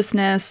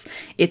consciousness.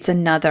 It's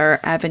another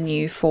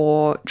avenue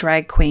for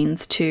drag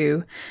queens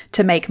to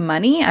make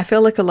money. I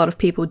feel like a lot of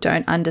people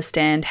don't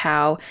understand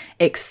how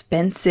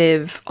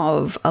expensive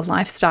of a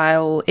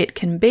lifestyle it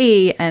can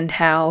be and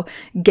how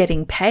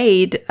getting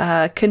paid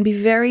can be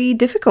very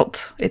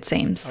difficult, it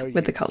seems,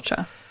 with the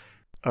culture.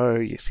 Oh,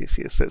 yes.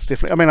 That's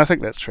definitely, I mean, I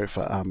think that's true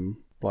for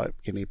like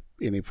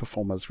any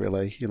performers,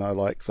 really. You know,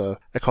 like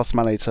it costs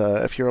money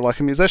to, if you're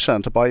like a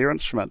musician, to buy your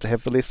instrument, to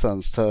have the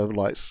lessons, to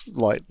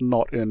like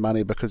not earn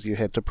money because you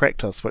had to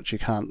practice, which you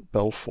can't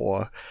bill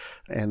for,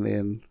 and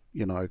then,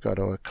 you know, go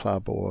to a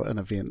club or an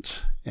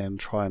event and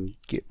try and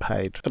get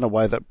paid in a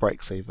way that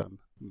breaks even.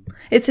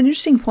 It's an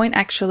interesting point,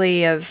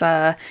 actually, of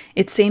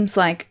it seems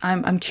like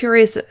I'm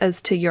curious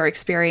as to your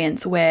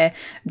experience where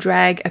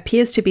drag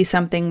appears to be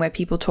something where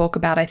people talk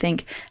about, I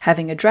think,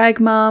 having a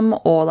drag mum,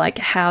 or like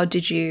how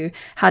did you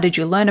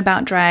learn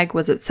about drag?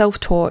 Was it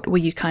self-taught? Were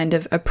you kind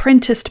of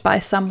apprenticed by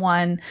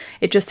someone?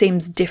 It just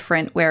seems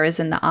different, whereas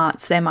in the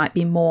arts there might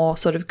be more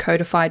sort of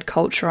codified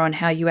culture on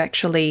how you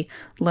actually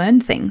learn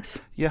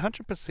things. Yeah,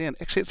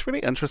 100%. Actually, it's really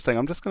interesting.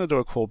 I'm just going to do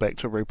a callback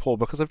to RuPaul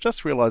because I've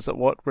just realised that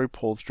what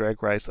RuPaul's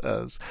Drag Race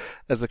is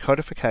a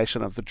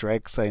codification of the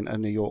drag scene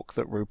in New York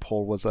that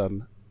RuPaul was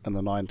in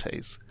the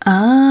 90s.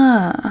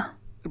 Ah,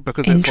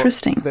 because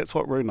interesting. That's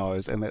what Ru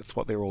knows, and that's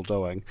what they're all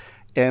doing.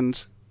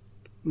 And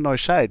no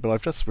shade, but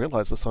I've just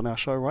realised this on our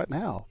show right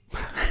now.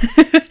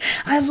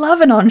 I love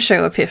an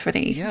on-show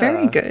epiphany. Yeah.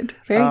 Very good.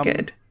 Very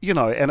good. You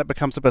know, and it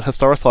becomes a bit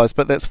historicised,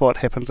 but that's what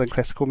happens in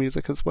classical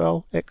music as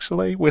well,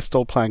 actually. We're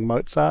still playing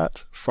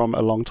Mozart from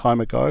a long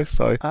time ago.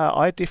 So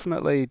I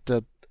definitely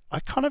did. I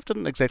kind of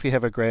didn't exactly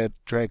have a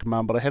drag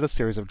mum, but I had a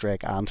series of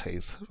drag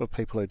aunties of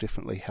people who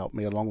definitely helped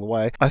me along the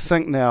way. I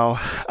think now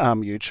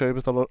YouTube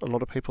is a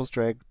lot of people's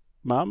drag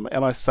mum,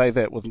 and I say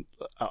that with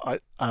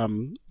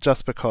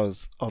just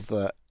because of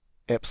the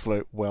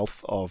absolute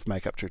wealth of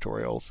makeup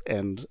tutorials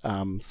and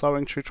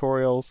sewing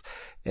tutorials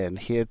and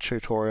hair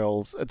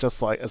tutorials.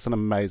 It's an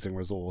amazing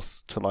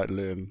resource to like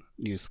learn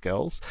new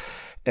skills.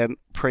 And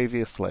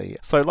previously,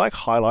 so like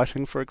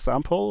highlighting, for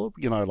example,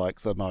 you know,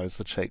 like the nose,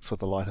 the cheeks with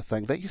the lighter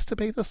thing, that used to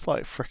be this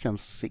like freaking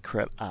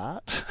secret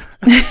art.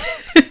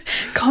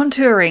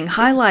 Contouring,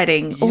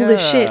 highlighting, all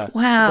this shit.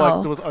 Wow.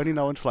 Like, there was only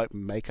known to like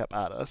makeup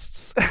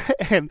artists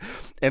and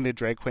their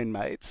drag queen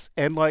mates.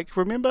 And like,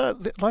 remember,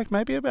 like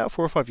maybe about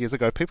 4 or 5 years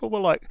ago, people were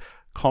like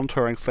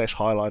contouring /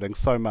 highlighting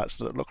so much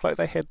that it looked like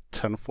they had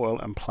tinfoil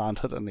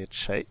implanted in their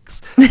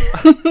cheeks.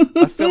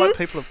 I feel like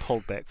people have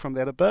pulled back from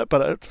that a bit,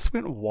 but it just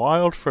went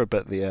wild for a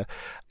bit there.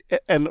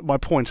 And my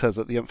point is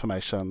that the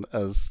information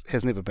has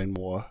never been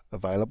more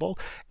available.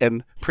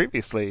 And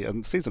previously,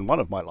 in season 1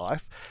 of my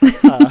life,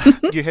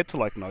 you had to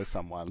like know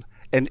someone.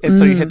 And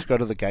so you had to go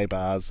to the gay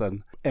bars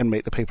and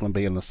meet the people and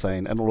be in the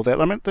scene and all of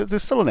that. I mean,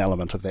 there's still an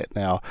element of that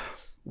now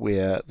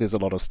where there's a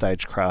lot of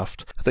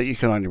stagecraft that you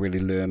can only really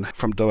learn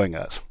from doing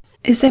it.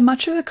 Is there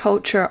much of a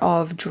culture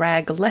of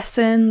drag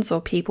lessons or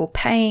people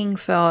paying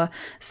for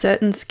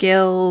certain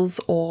skills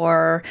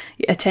or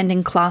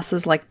attending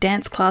classes like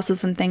dance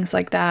classes and things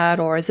like that?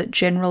 Or is it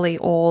generally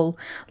all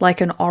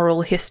like an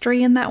oral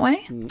history in that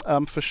way?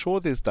 For sure,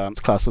 there's dance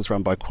classes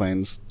run by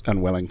Queens in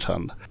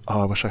Wellington.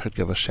 Oh, I wish I could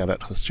give a shout out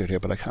to the studio,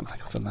 but I can't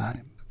think of the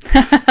name.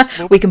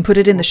 We can put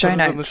it in the show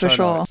notes for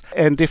sure. Notes.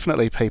 And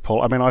definitely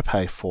people, I mean, I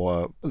pay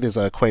for, there's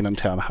a queen in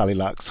town, Harley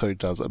Lux, who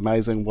does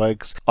amazing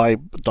wigs. I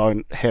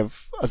don't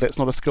have, that's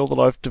not a skill that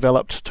I've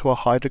developed to a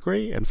high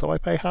degree, and so I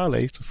pay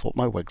Harley to sort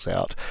my wigs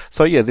out.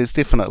 So yeah, there's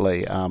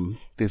definitely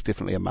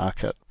a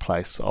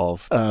marketplace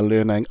of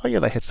learning. Oh yeah,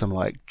 they had some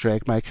like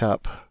drag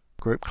makeup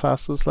group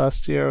classes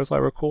last year, as I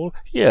recall.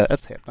 Yeah,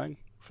 it's happening.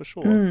 For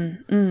sure.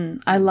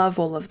 I love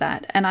all of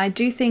that. And I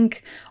do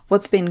think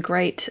what's been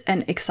great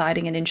and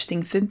exciting and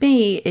interesting for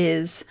me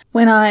is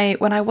when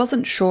I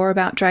wasn't sure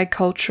about drag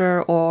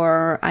culture,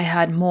 or I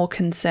had more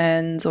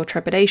concerns or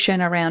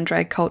trepidation around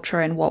drag culture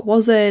and what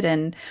was it,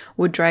 and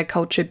would drag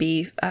culture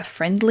be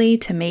friendly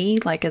to me,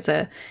 like as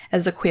a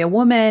queer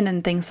woman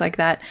and things like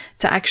that,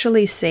 to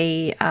actually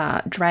see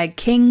drag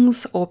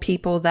kings or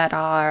people that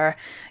are,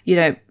 you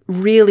know,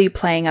 really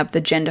playing up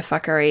the gender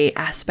fuckery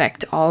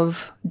aspect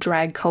of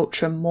drag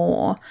culture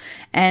more.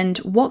 And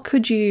what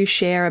could you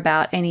share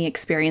about any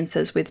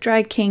experiences with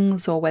drag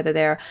kings, or whether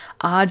there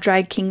are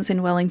drag kings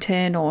in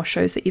Wellington or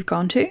shows that you've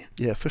gone to?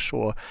 Yeah, for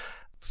sure.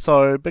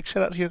 So big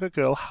shout out to Yoga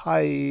Girl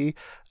Hai,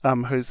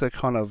 who's a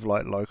kind of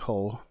like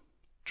local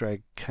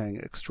drag king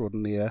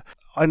extraordinaire.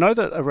 I know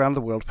that around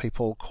the world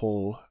people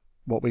call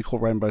what we call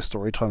Rainbow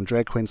Storytime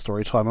Drag Queen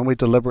Storytime, and we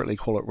deliberately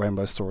call it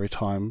Rainbow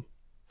Storytime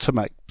to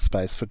make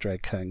space for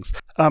drag kings,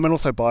 and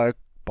also bio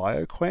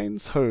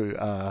queens who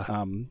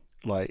are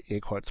like air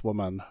quotes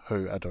women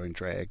who are doing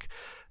drag.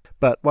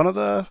 But one of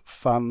the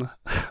fun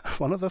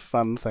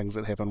things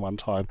that happened one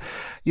time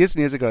years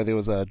and years ago, there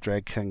was a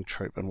drag king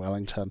troupe in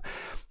Wellington,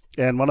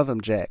 and one of them,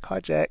 Jack,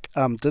 hi Jack,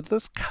 did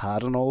this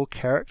cardinal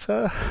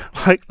character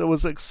like that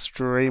was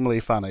extremely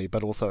funny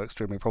but also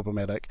extremely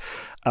problematic,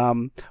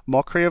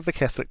 mockery of the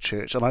Catholic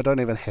Church, and I don't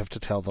even have to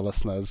tell the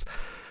listeners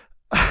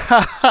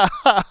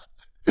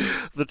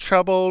the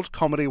troubled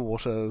comedy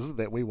waters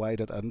that we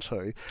waded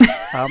into.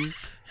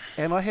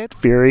 And I had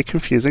very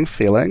confusing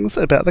feelings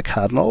about the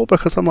Cardinal,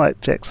 because I'm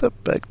like, Jack's a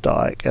big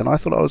dyke, and I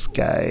thought I was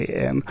gay,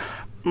 and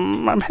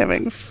I'm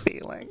having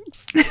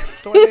feelings.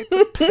 Do I need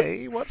to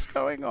pee? What's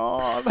going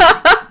on?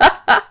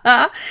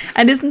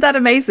 And isn't that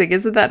amazing?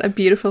 Isn't that a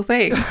beautiful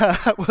thing?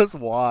 It was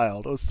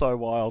wild. It was so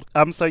wild.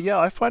 So yeah,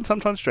 I find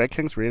sometimes drag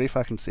kings really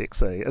fucking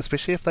sexy,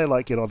 especially if they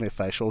like get on their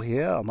facial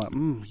hair. I'm like,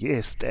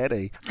 yes,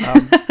 daddy.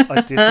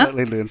 I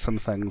definitely learned some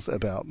things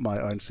about my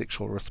own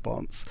sexual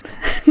response.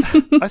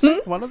 I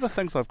think one of the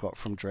things I've got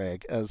from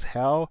drag is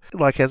how,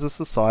 like, as a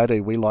society,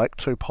 we like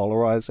to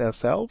polarize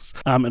ourselves.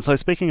 And so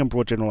speaking in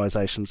broad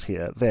generalizations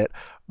here, that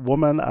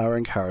women are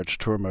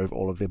encouraged to remove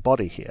all of their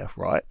body hair,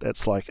 right?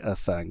 It's like a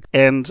thing.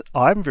 And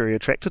I'm very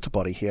attracted to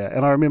body hair.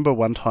 And I remember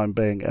one time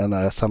being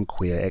in some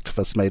queer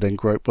activist meeting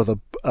group with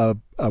a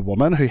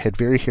woman who had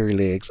very hairy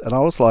legs. And I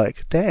was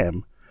like,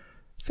 damn,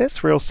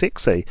 that's real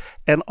sexy.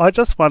 And I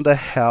just wonder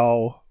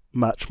how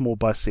much more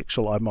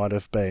bisexual I might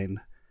have been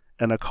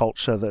in a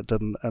culture that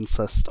didn't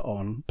insist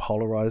on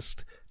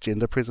polarized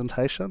gender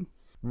presentation.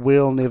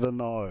 We'll never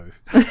know.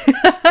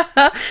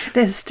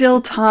 There's still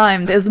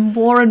time. There's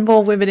more and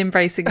more women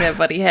embracing their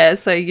body hair,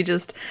 so you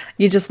just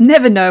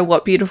never know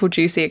what beautiful,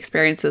 juicy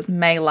experiences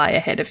may lie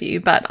ahead of you.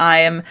 But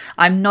I'm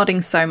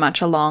nodding so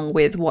much along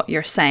with what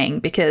you're saying,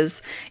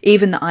 because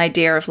even the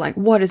idea of like,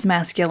 what is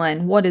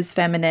masculine, what is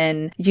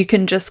feminine, you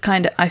can just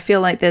kind of, I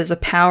feel like there's a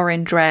power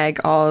in drag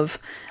of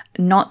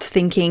not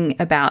thinking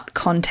about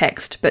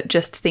context, but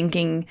just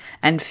thinking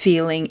and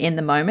feeling in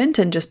the moment,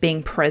 and just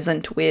being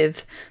present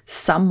with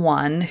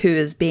someone who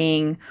is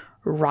being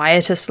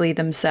riotously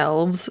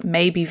themselves,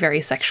 maybe very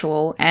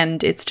sexual,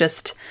 and it's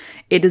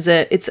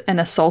an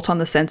assault on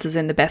the senses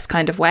in the best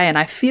kind of way. And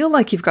I feel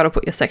like you've got to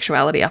put your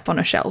sexuality up on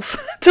a shelf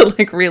to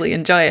like really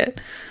enjoy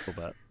it.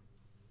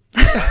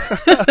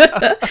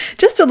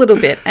 Just a little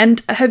bit.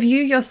 And have you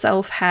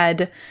yourself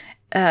had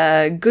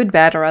good,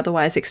 bad, or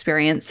otherwise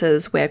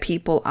experiences where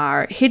people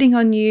are hitting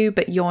on you,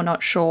 but you're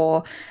not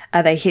sure,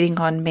 are they hitting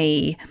on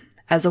me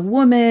as a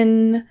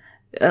woman?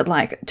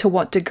 Like, to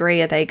what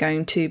degree are they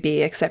going to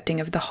be accepting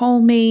of the whole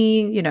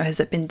me? You know, has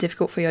it been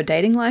difficult for your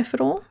dating life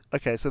at all?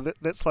 Okay, so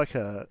that's like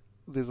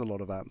there's a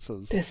lot of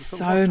answers. There's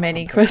so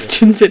many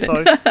questions in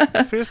it.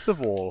 So, first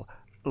of all,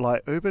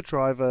 like, Uber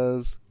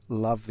drivers,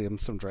 love them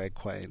some drag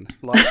queen.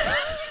 Like,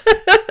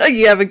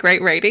 you have a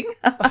great rating.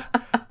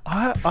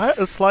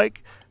 it's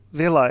like,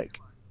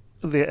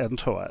 they're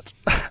into it.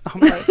 I'm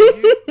like,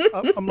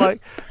 I'm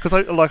like, because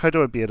I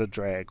do a bearded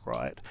drag,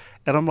 right?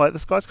 And I'm like,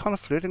 this guy's kind of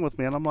flirting with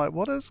me, and I'm like,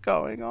 what is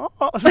going on?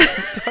 I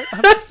don't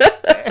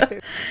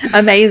understand.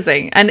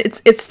 Amazing. And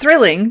it's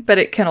thrilling, but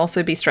it can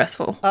also be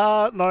stressful.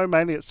 No,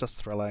 mainly it's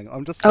just thrilling.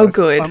 I'm just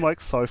good. I'm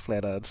like so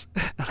flattered,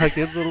 and I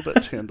get a little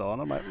bit turned on.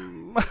 I'm like,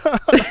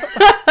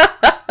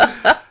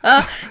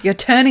 You're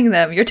turning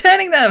them.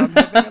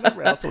 I'm having an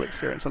arousal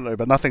experience in an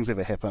Uber. Nothing's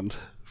ever happened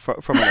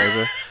from an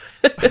Uber.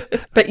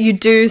 But you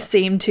do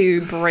seem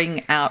to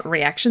bring out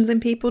reactions in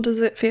people, does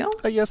it feel?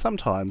 Yeah,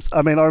 sometimes.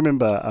 I mean, I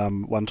remember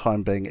one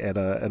time being at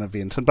an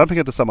event and bumping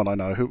into someone I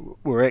know who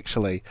were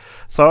actually...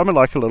 So I'm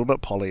like a little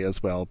bit poly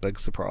as well, big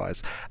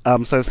surprise.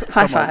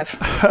 High five.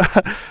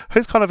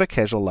 Who's kind of a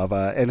casual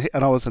lover, and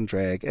I was in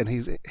drag, and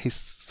he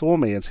saw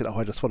me and said,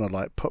 I just want to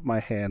like put my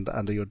hand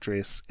under your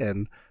dress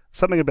and...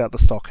 something about the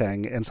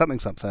stocking and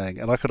something,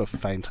 and I could have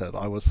fainted.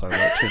 I was so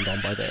turned on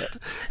by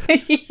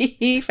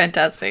that.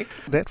 Fantastic.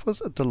 That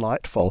was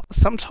delightful.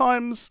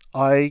 Sometimes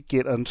I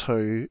get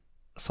into...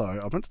 So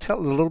I'm going to tell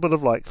a little bit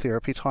of like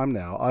therapy time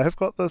now. I have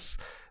got this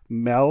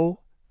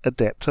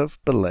maladaptive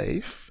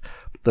belief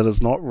that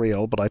is not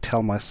real, but I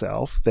tell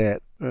myself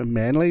that a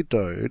manly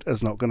dude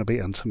is not going to be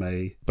into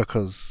me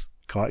because...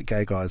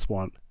 gay guys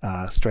want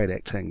straight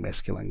acting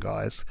masculine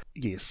guys.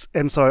 Yes.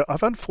 And so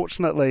I've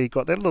unfortunately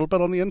got that a little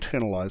bit on the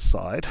internalized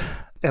side.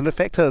 And the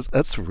fact is,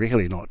 it's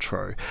really not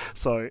true.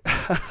 So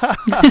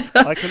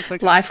I can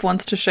think life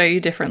wants to show you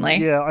differently.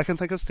 Yeah, I can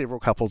think of several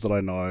couples that I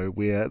know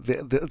where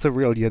it's a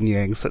real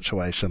yin-yang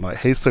situation. Like,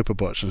 he's super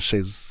butch and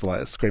she's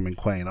like a screaming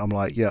queen. I'm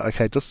like, yeah,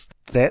 okay, just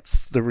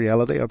that's the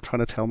reality I'm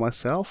trying to tell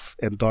myself.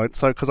 And don't...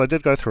 So, because I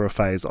did go through a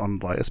phase on,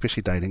 like,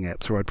 especially dating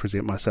apps where I'd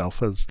present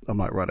myself as, I'm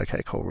like, right,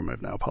 okay, cool,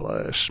 remove nail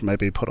polish,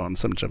 maybe put on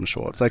some gym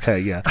shorts. Okay,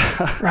 yeah.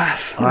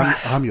 Rough.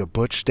 I'm your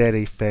butch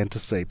daddy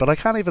fantasy. But I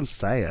can't even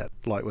say it,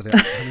 like, without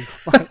sounding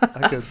like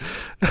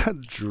a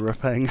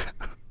dripping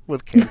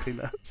with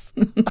campiness.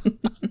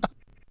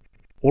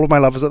 All of my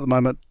lovers at the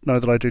moment know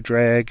that I do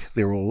drag.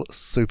 They're all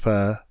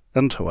super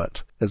into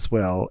it as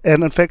well.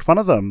 And in fact, one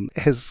of them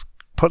has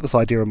put this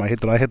idea in my head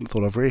that I hadn't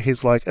thought of.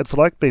 He's like, it's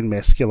like being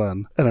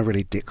masculine in a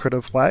really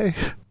decorative way.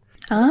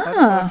 I don't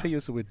know if I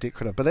use the word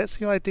decorative, but that's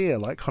the idea,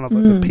 like kind of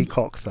like the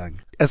peacock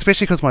thing.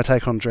 Especially because my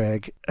take on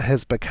drag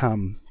has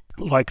become...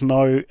 like,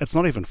 no, it's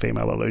not even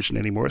female illusion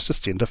anymore. It's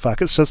just gender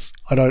fuck. It's just,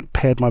 I don't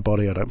pad my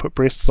body. I don't put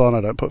breasts on.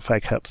 I don't put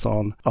fake hips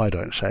on. I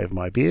don't shave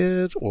my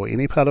beard or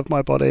any part of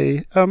my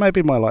body.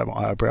 Maybe my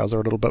eyebrows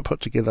are a little bit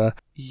put together.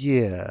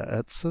 Yeah,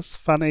 it's this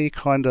funny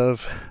kind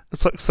of...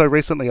 So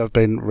recently I've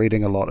been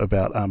reading a lot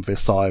about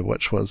Versailles,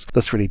 which was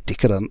this really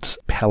decadent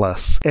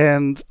palace.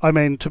 And, I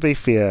mean, to be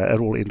fair, it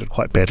all ended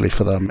quite badly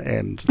for them.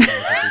 And they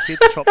had their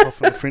heads chopped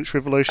off in the French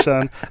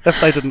Revolution if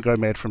they didn't go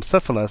mad from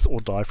syphilis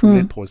or die from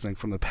lead poisoning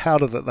from the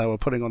powder that they were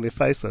putting on their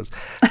faces.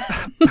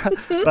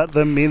 But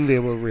the men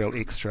there were real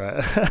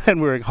extra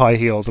and wearing high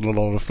heels and a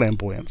lot of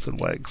flamboyance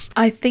and wigs.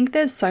 I think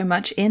there's so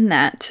much in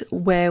that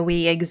where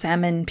we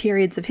examine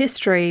periods of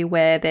history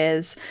where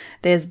there's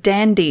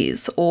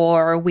dandies,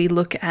 or we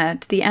look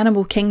at the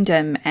animal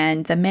kingdom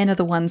and the men are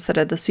the ones that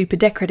are the super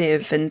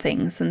decorative and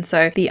things. And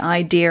so the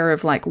idea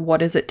of like,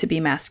 what is it to be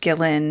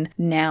masculine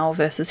now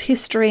versus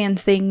history and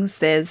things,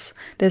 there's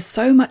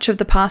so much of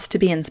the past to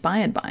be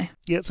inspired by.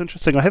 Yeah, it's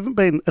interesting.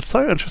 It's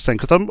so interesting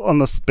because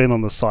been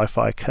on the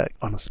sci-fi kick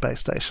on a space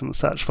station and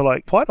such for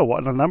like quite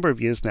a number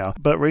of years now.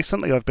 But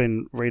recently I've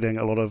been reading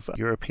a lot of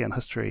European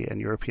history and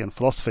European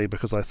philosophy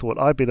because I thought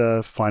I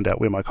better find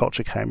out where my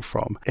culture came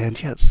from. And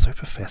yeah, it's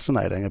super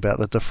fascinating about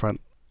the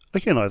different,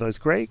 like, you know, those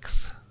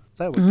Greeks,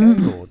 they were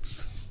gay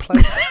lords.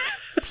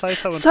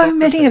 Plato and so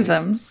many of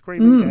them.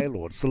 Screaming gay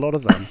lords, a lot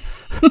of them.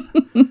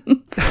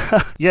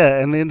 Yeah,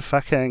 and then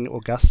fucking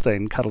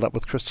Augustine cuddled up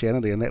with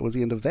Christianity and that was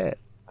the end of that.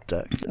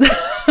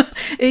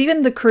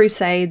 Even the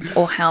Crusades,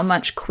 or how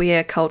much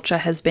queer culture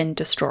has been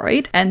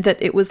destroyed, and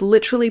that it was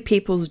literally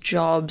people's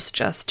jobs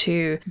just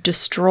to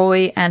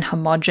destroy and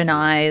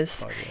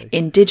homogenize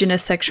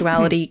indigenous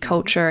sexuality,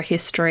 culture,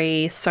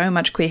 history, so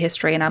much queer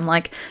history. And I'm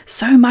like,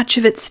 so much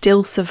of it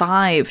still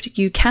survived.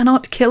 You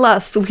cannot kill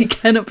us. We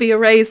cannot be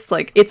erased.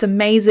 Like, it's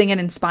amazing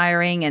and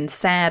inspiring and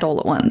sad all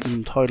at once.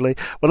 Totally.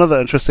 One of the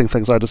interesting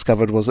things I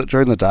discovered was that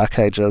during the Dark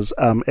Ages,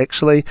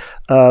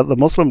 the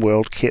Muslim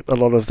world kept a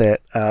lot of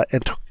that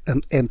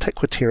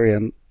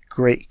antiquarian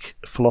Greek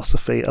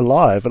philosophy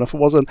alive. And if it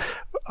wasn't,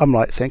 I'm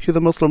like, thank you,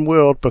 the Muslim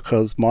world,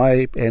 because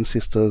my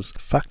ancestors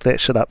fucked that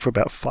shit up for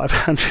about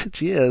 500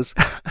 years.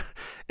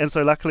 And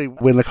so luckily,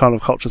 when the kind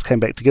of cultures came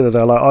back together,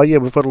 they're like, oh yeah,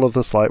 we've got all of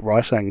this like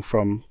writing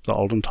from the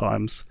olden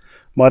times.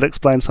 Might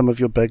explain some of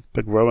your big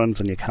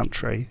ruins in your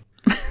country.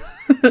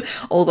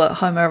 All the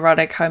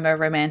homoerotic,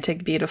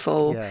 homoromantic,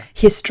 beautiful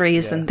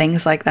histories and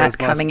things like that those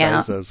coming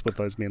nice out. With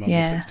those men on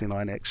the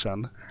 69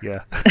 action.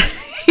 Yeah.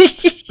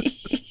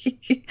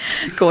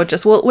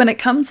 Gorgeous. Well, when it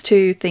comes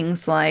to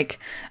things like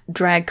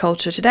drag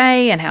culture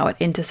today and how it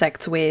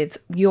intersects with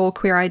your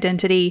queer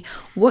identity,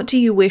 what do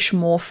you wish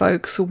more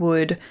folks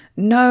would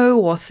know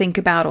or think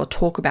about or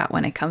talk about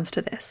when it comes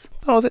to this?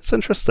 Oh, that's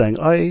interesting.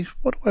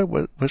 What do I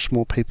wish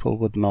more people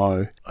would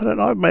know? I don't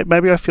know.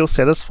 Maybe I feel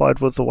satisfied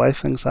with the way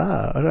things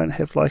are. I don't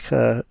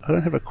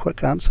have a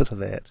quick answer to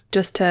that.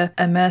 Just to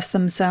immerse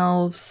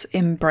themselves,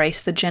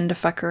 embrace the gender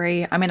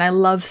fuckery. I mean, I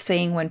love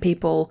seeing when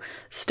people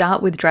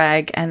start with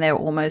drag and they're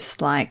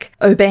almost like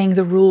obeying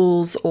the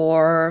rules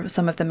or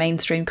some of the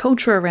mainstream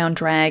culture around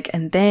drag,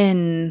 and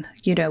then,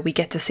 you know, we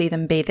get to see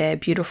them be their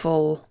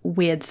beautiful,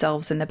 weird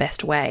selves in the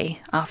best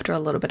way after a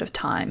little bit of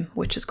time,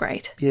 which is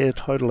great. Yeah,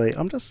 totally.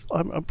 I'm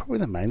probably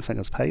the main thing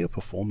is pay your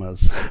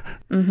performers.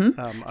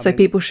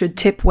 Mm-hmm. People should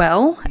tip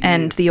well,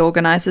 and yes, the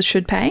organisers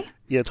should pay.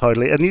 Yeah,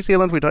 totally. In New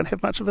Zealand, we don't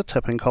have much of a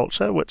tipping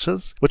culture, which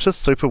is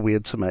super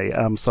weird to me.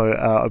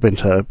 I've been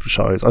to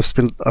shows.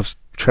 I've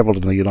travelled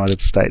in the United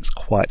States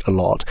quite a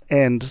lot,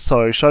 and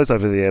so shows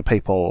over there,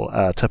 people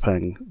are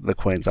tipping the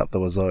queens up the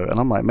wazoo, and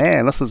I'm like,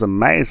 man, this is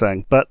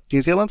amazing. But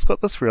New Zealand's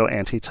got this real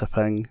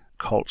anti-tipping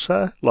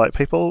culture. Like,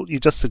 people, you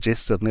just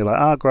suggested, and they're like,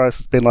 oh, gross,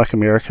 it's been like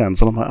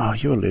Americans, and I'm like, oh,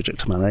 you're allergic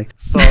to money.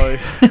 So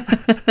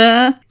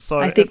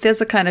I think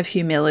there's a kind of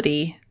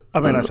humility.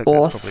 I think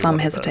or some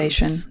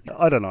hesitation.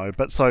 I don't know,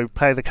 but so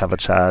pay the cover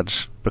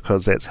charge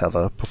because that's how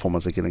the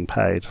performers are getting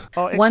paid.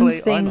 Oh,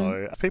 actually, I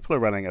know. If people are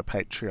running a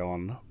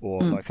Patreon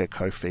or like a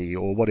Ko-fi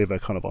or whatever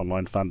kind of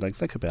online funding,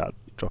 think about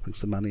dropping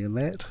some money in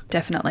that.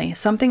 Definitely.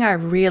 Something I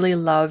really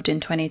loved in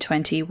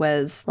 2020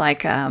 was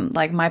like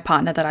my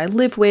partner that I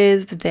live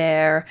with,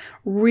 they're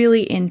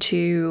really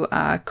into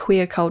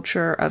queer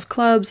culture of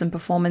clubs and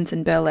performance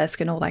and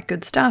burlesque and all that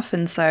good stuff.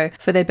 And so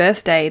for their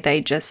birthday,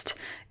 they just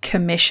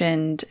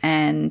commissioned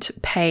and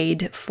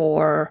paid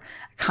for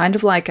kind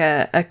of like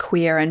a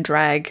queer and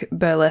drag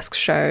burlesque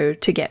show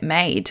to get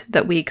made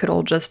that we could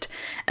all just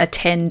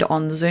attend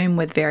on Zoom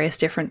with various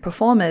different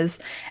performers.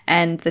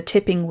 And the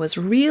tipping was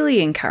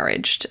really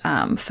encouraged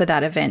for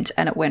that event,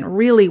 and it went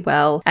really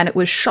well. And it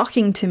was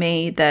shocking to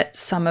me that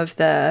some of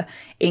the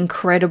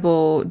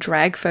incredible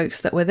drag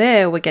folks that were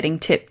there were getting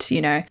tipped, you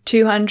know,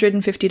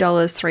 $250,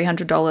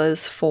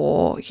 $300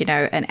 for, you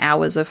know, an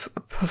hour's of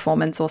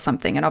performance or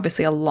something. And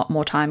obviously a lot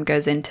more time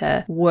goes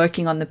into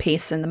working on the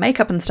piece and the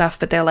makeup and stuff,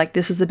 but they're like,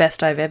 this is the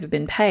best I've ever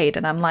been paid.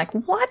 And I'm like,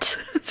 what?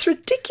 It's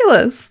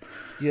ridiculous.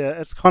 Yeah,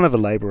 it's kind of a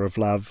labour of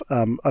love.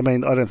 I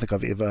mean, I don't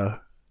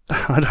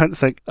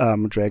think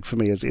drag for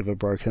me has ever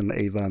broken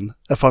even,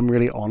 if I'm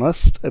really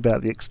honest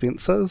about the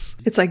expenses.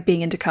 It's like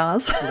being into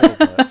cars. A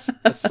little bit.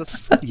 It's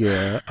just,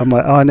 yeah. I'm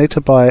like, oh, I need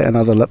to buy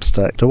another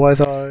lipstick. Do I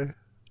though?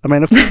 I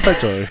mean, of course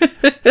I do.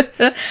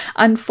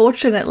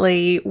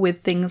 Unfortunately,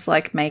 with things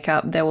like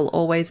makeup, there will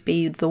always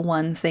be the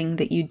one thing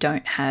that you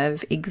don't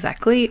have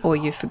exactly, or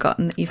you've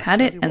forgotten that you've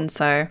had it, and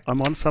so...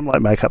 I'm on some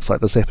like makeup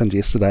site, this happened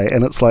yesterday,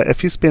 and it's like,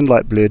 if you spend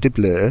like blur de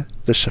blur,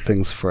 the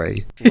shipping's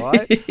free,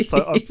 right?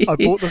 So I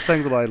bought the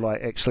thing that I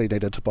like actually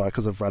needed to buy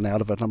because I've run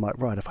out of it, and I'm like,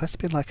 right, if I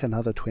spend like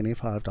another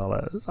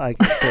 $25, I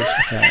get free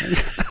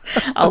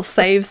shipping. I'll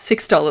save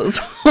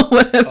 $6 or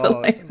whatever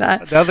like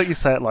that. Now that you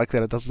say it like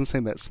that, it doesn't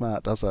seem that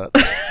smart, does it?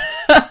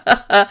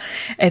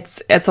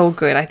 It's all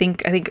good. I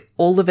think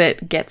all of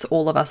it gets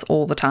all of us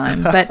all the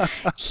time. But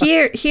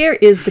here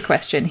is the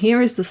question.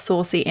 Here is the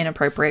saucy,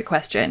 inappropriate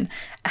question.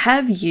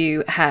 Have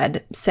you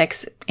had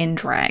sex in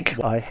drag?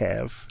 I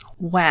have.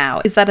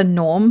 Wow. Is that a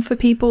norm for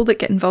people that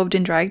get involved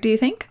in drag, do you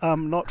think?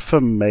 Not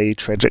for me,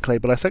 tragically,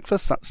 but I think for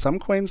some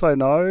queens I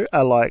know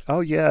are like,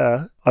 oh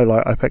yeah,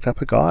 I picked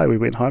up a guy, we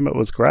went home, it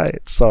was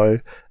great. So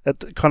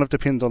it kind of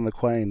depends on the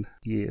queen,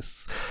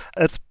 yes.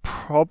 It's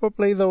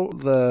probably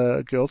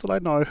the girls that I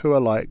know who are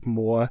like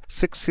more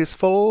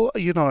successful,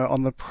 you know,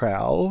 on the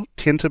prowl,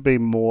 tend to be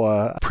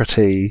more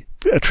pretty,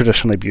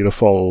 traditionally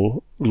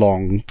beautiful,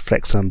 long,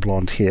 flaxen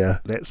blonde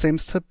hair. That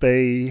seems to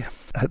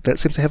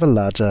have a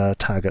larger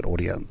target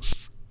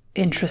audience.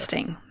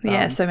 Interesting.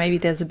 Yeah, so maybe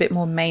there's a bit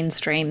more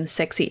mainstream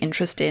sexy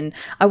interest in,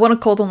 I want to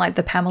call them like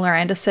the Pamela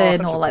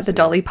Anderson or like the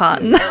Dolly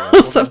Parton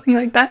or something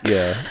like that.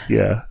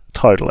 Yeah,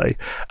 totally.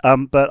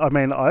 But I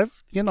mean,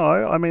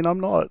 I'm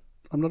not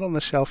on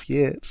the shelf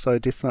yet, so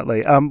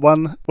definitely.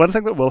 One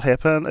thing that will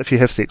happen if you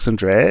have sex and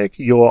drag,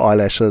 your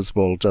eyelashes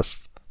will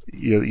just,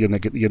 you're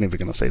never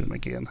going to see them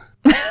again.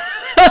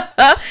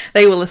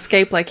 They will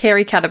escape like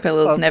hairy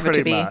caterpillars, never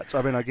to be. Much.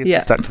 I mean, I guess you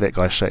stuck to that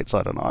guy's sheets.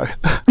 I don't know.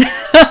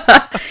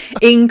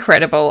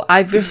 Incredible.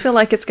 I just feel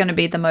like it's going to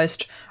be the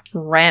most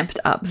ramped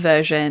up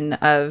version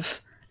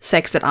of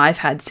sex that I've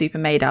had super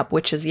made up,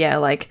 which is,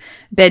 like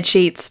bed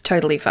sheets,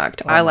 totally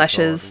fucked.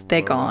 Eyelashes,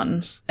 they're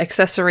gone.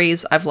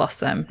 Accessories, I've lost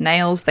them.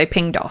 Nails, they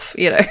pinged off,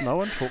 you know. No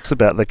one talks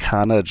about the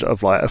carnage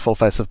of like a full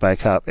face of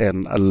makeup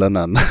and a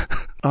linen.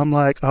 I'm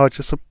like, oh,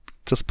 just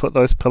put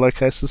those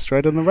pillowcases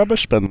straight in the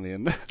rubbish bin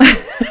then.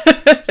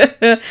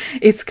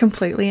 It's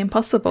completely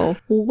impossible.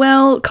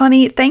 Well,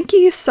 Connie, thank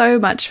you so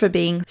much for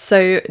being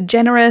so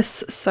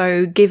generous,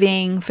 so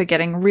giving, for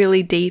getting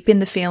really deep in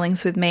the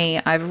feelings with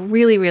me. I've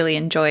really, really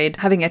enjoyed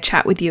having a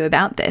chat with you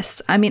about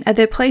this. I mean, are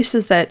there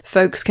places that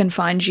folks can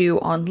find you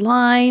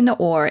online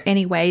or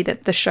any way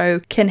that the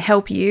show can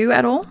help you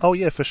at all? Oh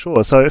yeah, for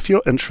sure. So if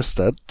you're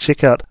interested,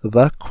 check out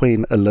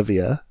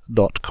thequeenolivia.com.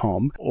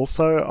 www.queenelivia.com.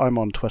 Also, I'm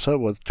on Twitter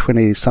with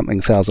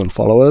 20-something thousand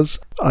followers.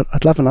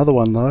 I'd love another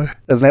one though.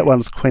 And that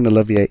one's Queen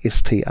Olivia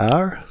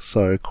STR.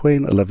 So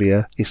Queen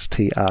Olivia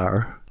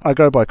STR. I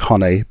go by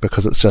Connie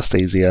because it's just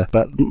easier,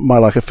 but my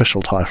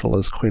official title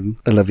is Queen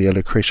Olivia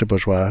Lucretia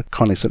Bourgeois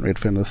Connie St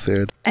Redfern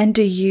III. And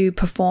do you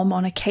perform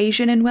on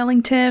occasion in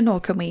Wellington, or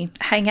can we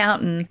hang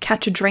out and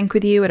catch a drink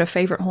with you at a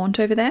favourite haunt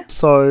over there?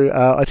 So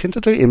I tend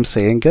to do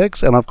MCing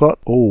gigs, and I've got,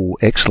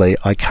 actually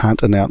I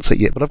can't announce it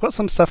yet, but I've got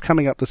some stuff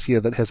coming up this year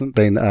that hasn't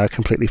been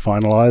completely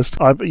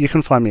finalised. You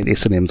can find me at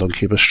S&M's on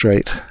Cuba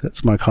Street.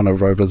 It's my kind of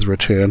Rover's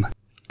return.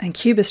 And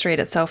Cuba Street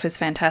itself is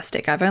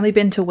fantastic. I've only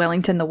been to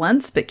Wellington the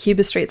once, but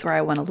Cuba Street's where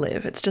I want to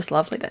live. It's just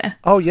lovely there.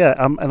 Oh, yeah.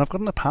 And I've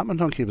got an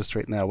apartment on Cuba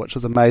Street now, which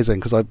is amazing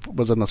because I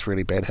was in this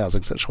really bad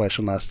housing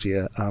situation last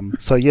year.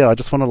 So, yeah, I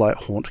just want to,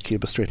 haunt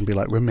Cuba Street and be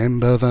like,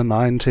 remember the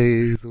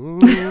 90s.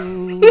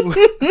 Ooh.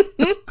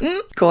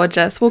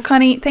 Gorgeous. Well,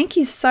 Connie, thank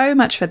you so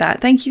much for that.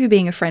 Thank you for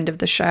being a friend of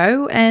the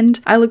show, and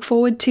I look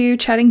forward to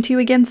chatting to you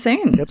again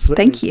soon.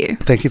 Absolutely. Thank you.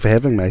 Thank you for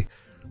having me.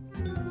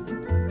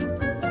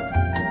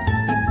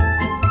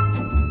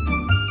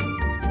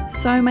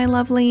 So, my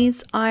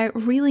lovelies, I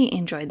really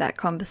enjoyed that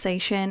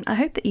conversation. I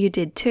hope that you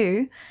did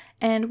too.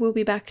 And we'll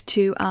be back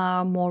to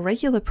our more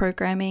regular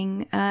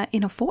programming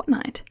in a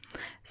fortnight.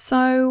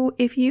 So,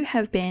 if you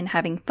have been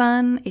having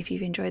fun, if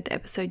you've enjoyed the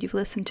episode you've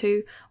listened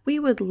to, we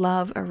would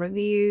love a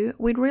review.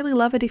 We'd really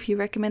love it if you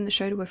recommend the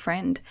show to a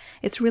friend.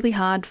 It's really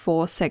hard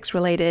for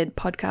sex-related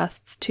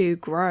podcasts to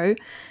grow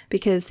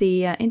because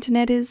the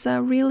internet is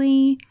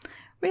really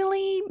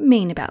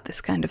mean about this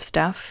kind of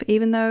stuff,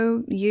 even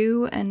though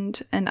you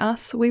and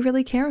us, we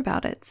really care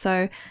about it.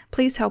 So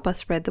please help us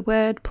spread the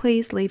word.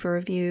 Please leave a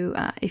review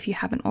if you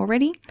haven't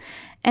already.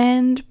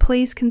 And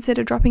please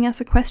consider dropping us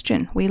a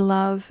question. We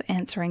love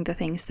answering the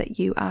things that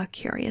you are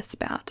curious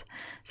about.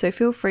 So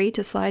feel free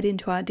to slide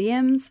into our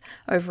DMs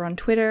over on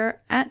Twitter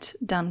at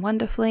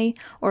donewonderfully,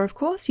 or of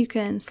course you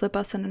can slip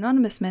us an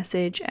anonymous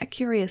message at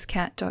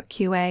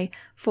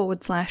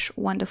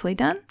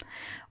curiouscat.qa/wonderfullydone.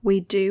 We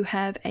do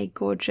have a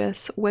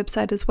gorgeous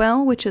website as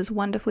well, which is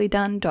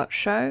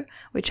wonderfullydone.show,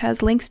 which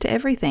has links to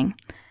everything.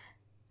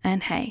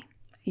 And hey,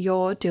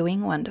 you're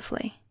doing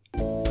wonderfully.